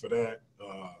to you for that.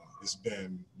 It's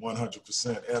been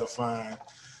 100% edifying.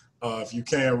 If you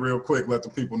can, real quick, let the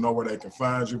people know where they can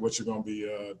find you, what you're going to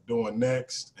be doing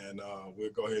next, and we'll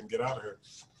go ahead and get out of here.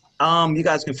 You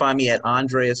guys can find me at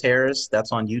Andreas Harris.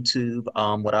 That's on YouTube.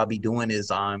 What I'll be doing is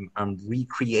I'm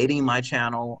recreating my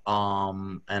channel,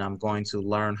 and I'm going to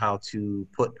learn how to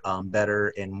put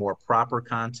better and more proper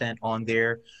content on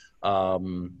there.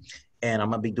 And I'm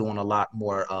going to be doing a lot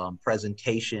more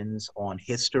presentations on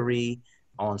history,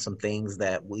 on some things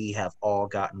that we have all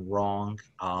gotten wrong.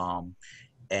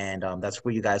 And that's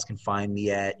where you guys can find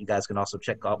me at. You guys can also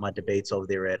check out my debates over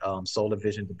there at Solar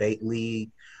Vision Debate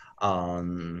League.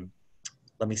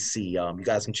 Let me see. You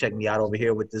guys can check me out over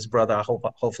here with this brother.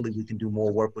 Hopefully we can do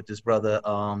more work with this brother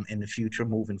in the future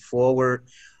moving forward.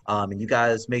 And you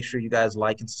guys, make sure you guys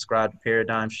like and subscribe to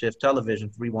Paradigm Shift Television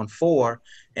 314.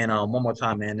 And one more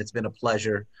time, man, it's been a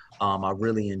pleasure. I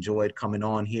really enjoyed coming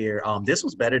on here. This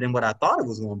was better than what I thought it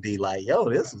was going to be. Like, yo,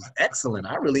 this was excellent.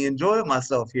 I really enjoyed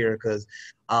myself here, because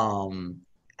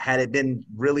had it been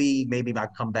really, maybe I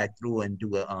come back through and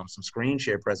do some screen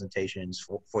share presentations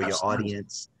for your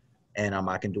audience. And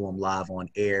I can do them live on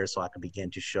air, so I can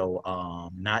begin to show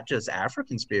not just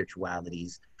African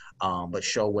spiritualities, but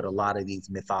show what a lot of these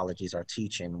mythologies are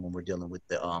teaching when we're dealing with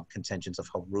the contentions of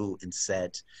Haru and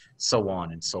Set, so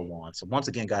on and so on. So once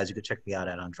again, guys, you can check me out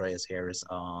at Andreas Harris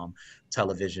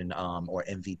Television or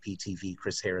MVP TV,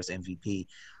 Chris Harris MVP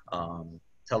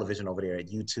Television over there at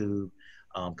YouTube.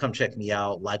 Come check me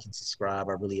out, like and subscribe.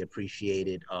 I really appreciate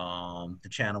it. The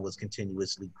channel is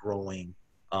continuously growing.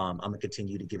 I'm going to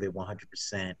continue to give it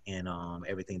 100% in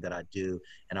everything that I do.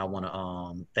 And I want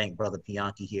to thank Brother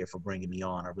Pianki here for bringing me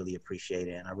on. I really appreciate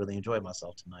it. And I really enjoyed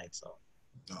myself tonight. So,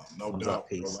 no doubt.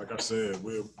 Bro. Like I said,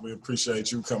 we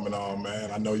appreciate you coming on, man.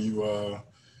 I know you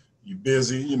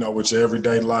busy, with your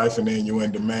everyday life, and then you're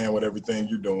in demand with everything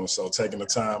you're doing. So taking the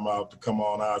time out to come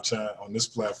on our channel, on this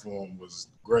platform, was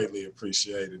greatly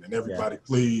appreciated. And everybody,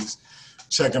 please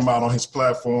check him out on his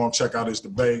platform. Check out his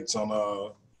debates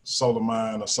on Solar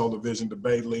Mind or Solar Vision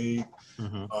Debate League.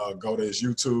 Mm-hmm. Go to his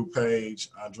YouTube page,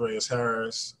 Andreas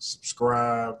Harris,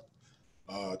 subscribe,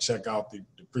 check out the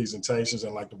presentations.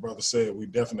 And like the brother said, we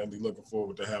definitely looking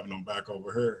forward to having them back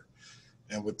over here.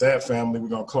 And with that, family, we're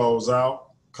going to close out.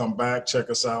 Come back,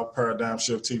 check us out, Paradigm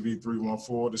Shift TV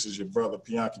 314. This is your brother,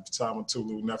 Pianki Phenom,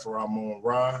 Tulu, Nefer Amon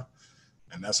Ra.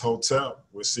 And that's Hotel.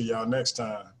 We'll see y'all next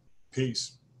time.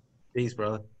 Peace. Peace,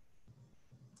 brother.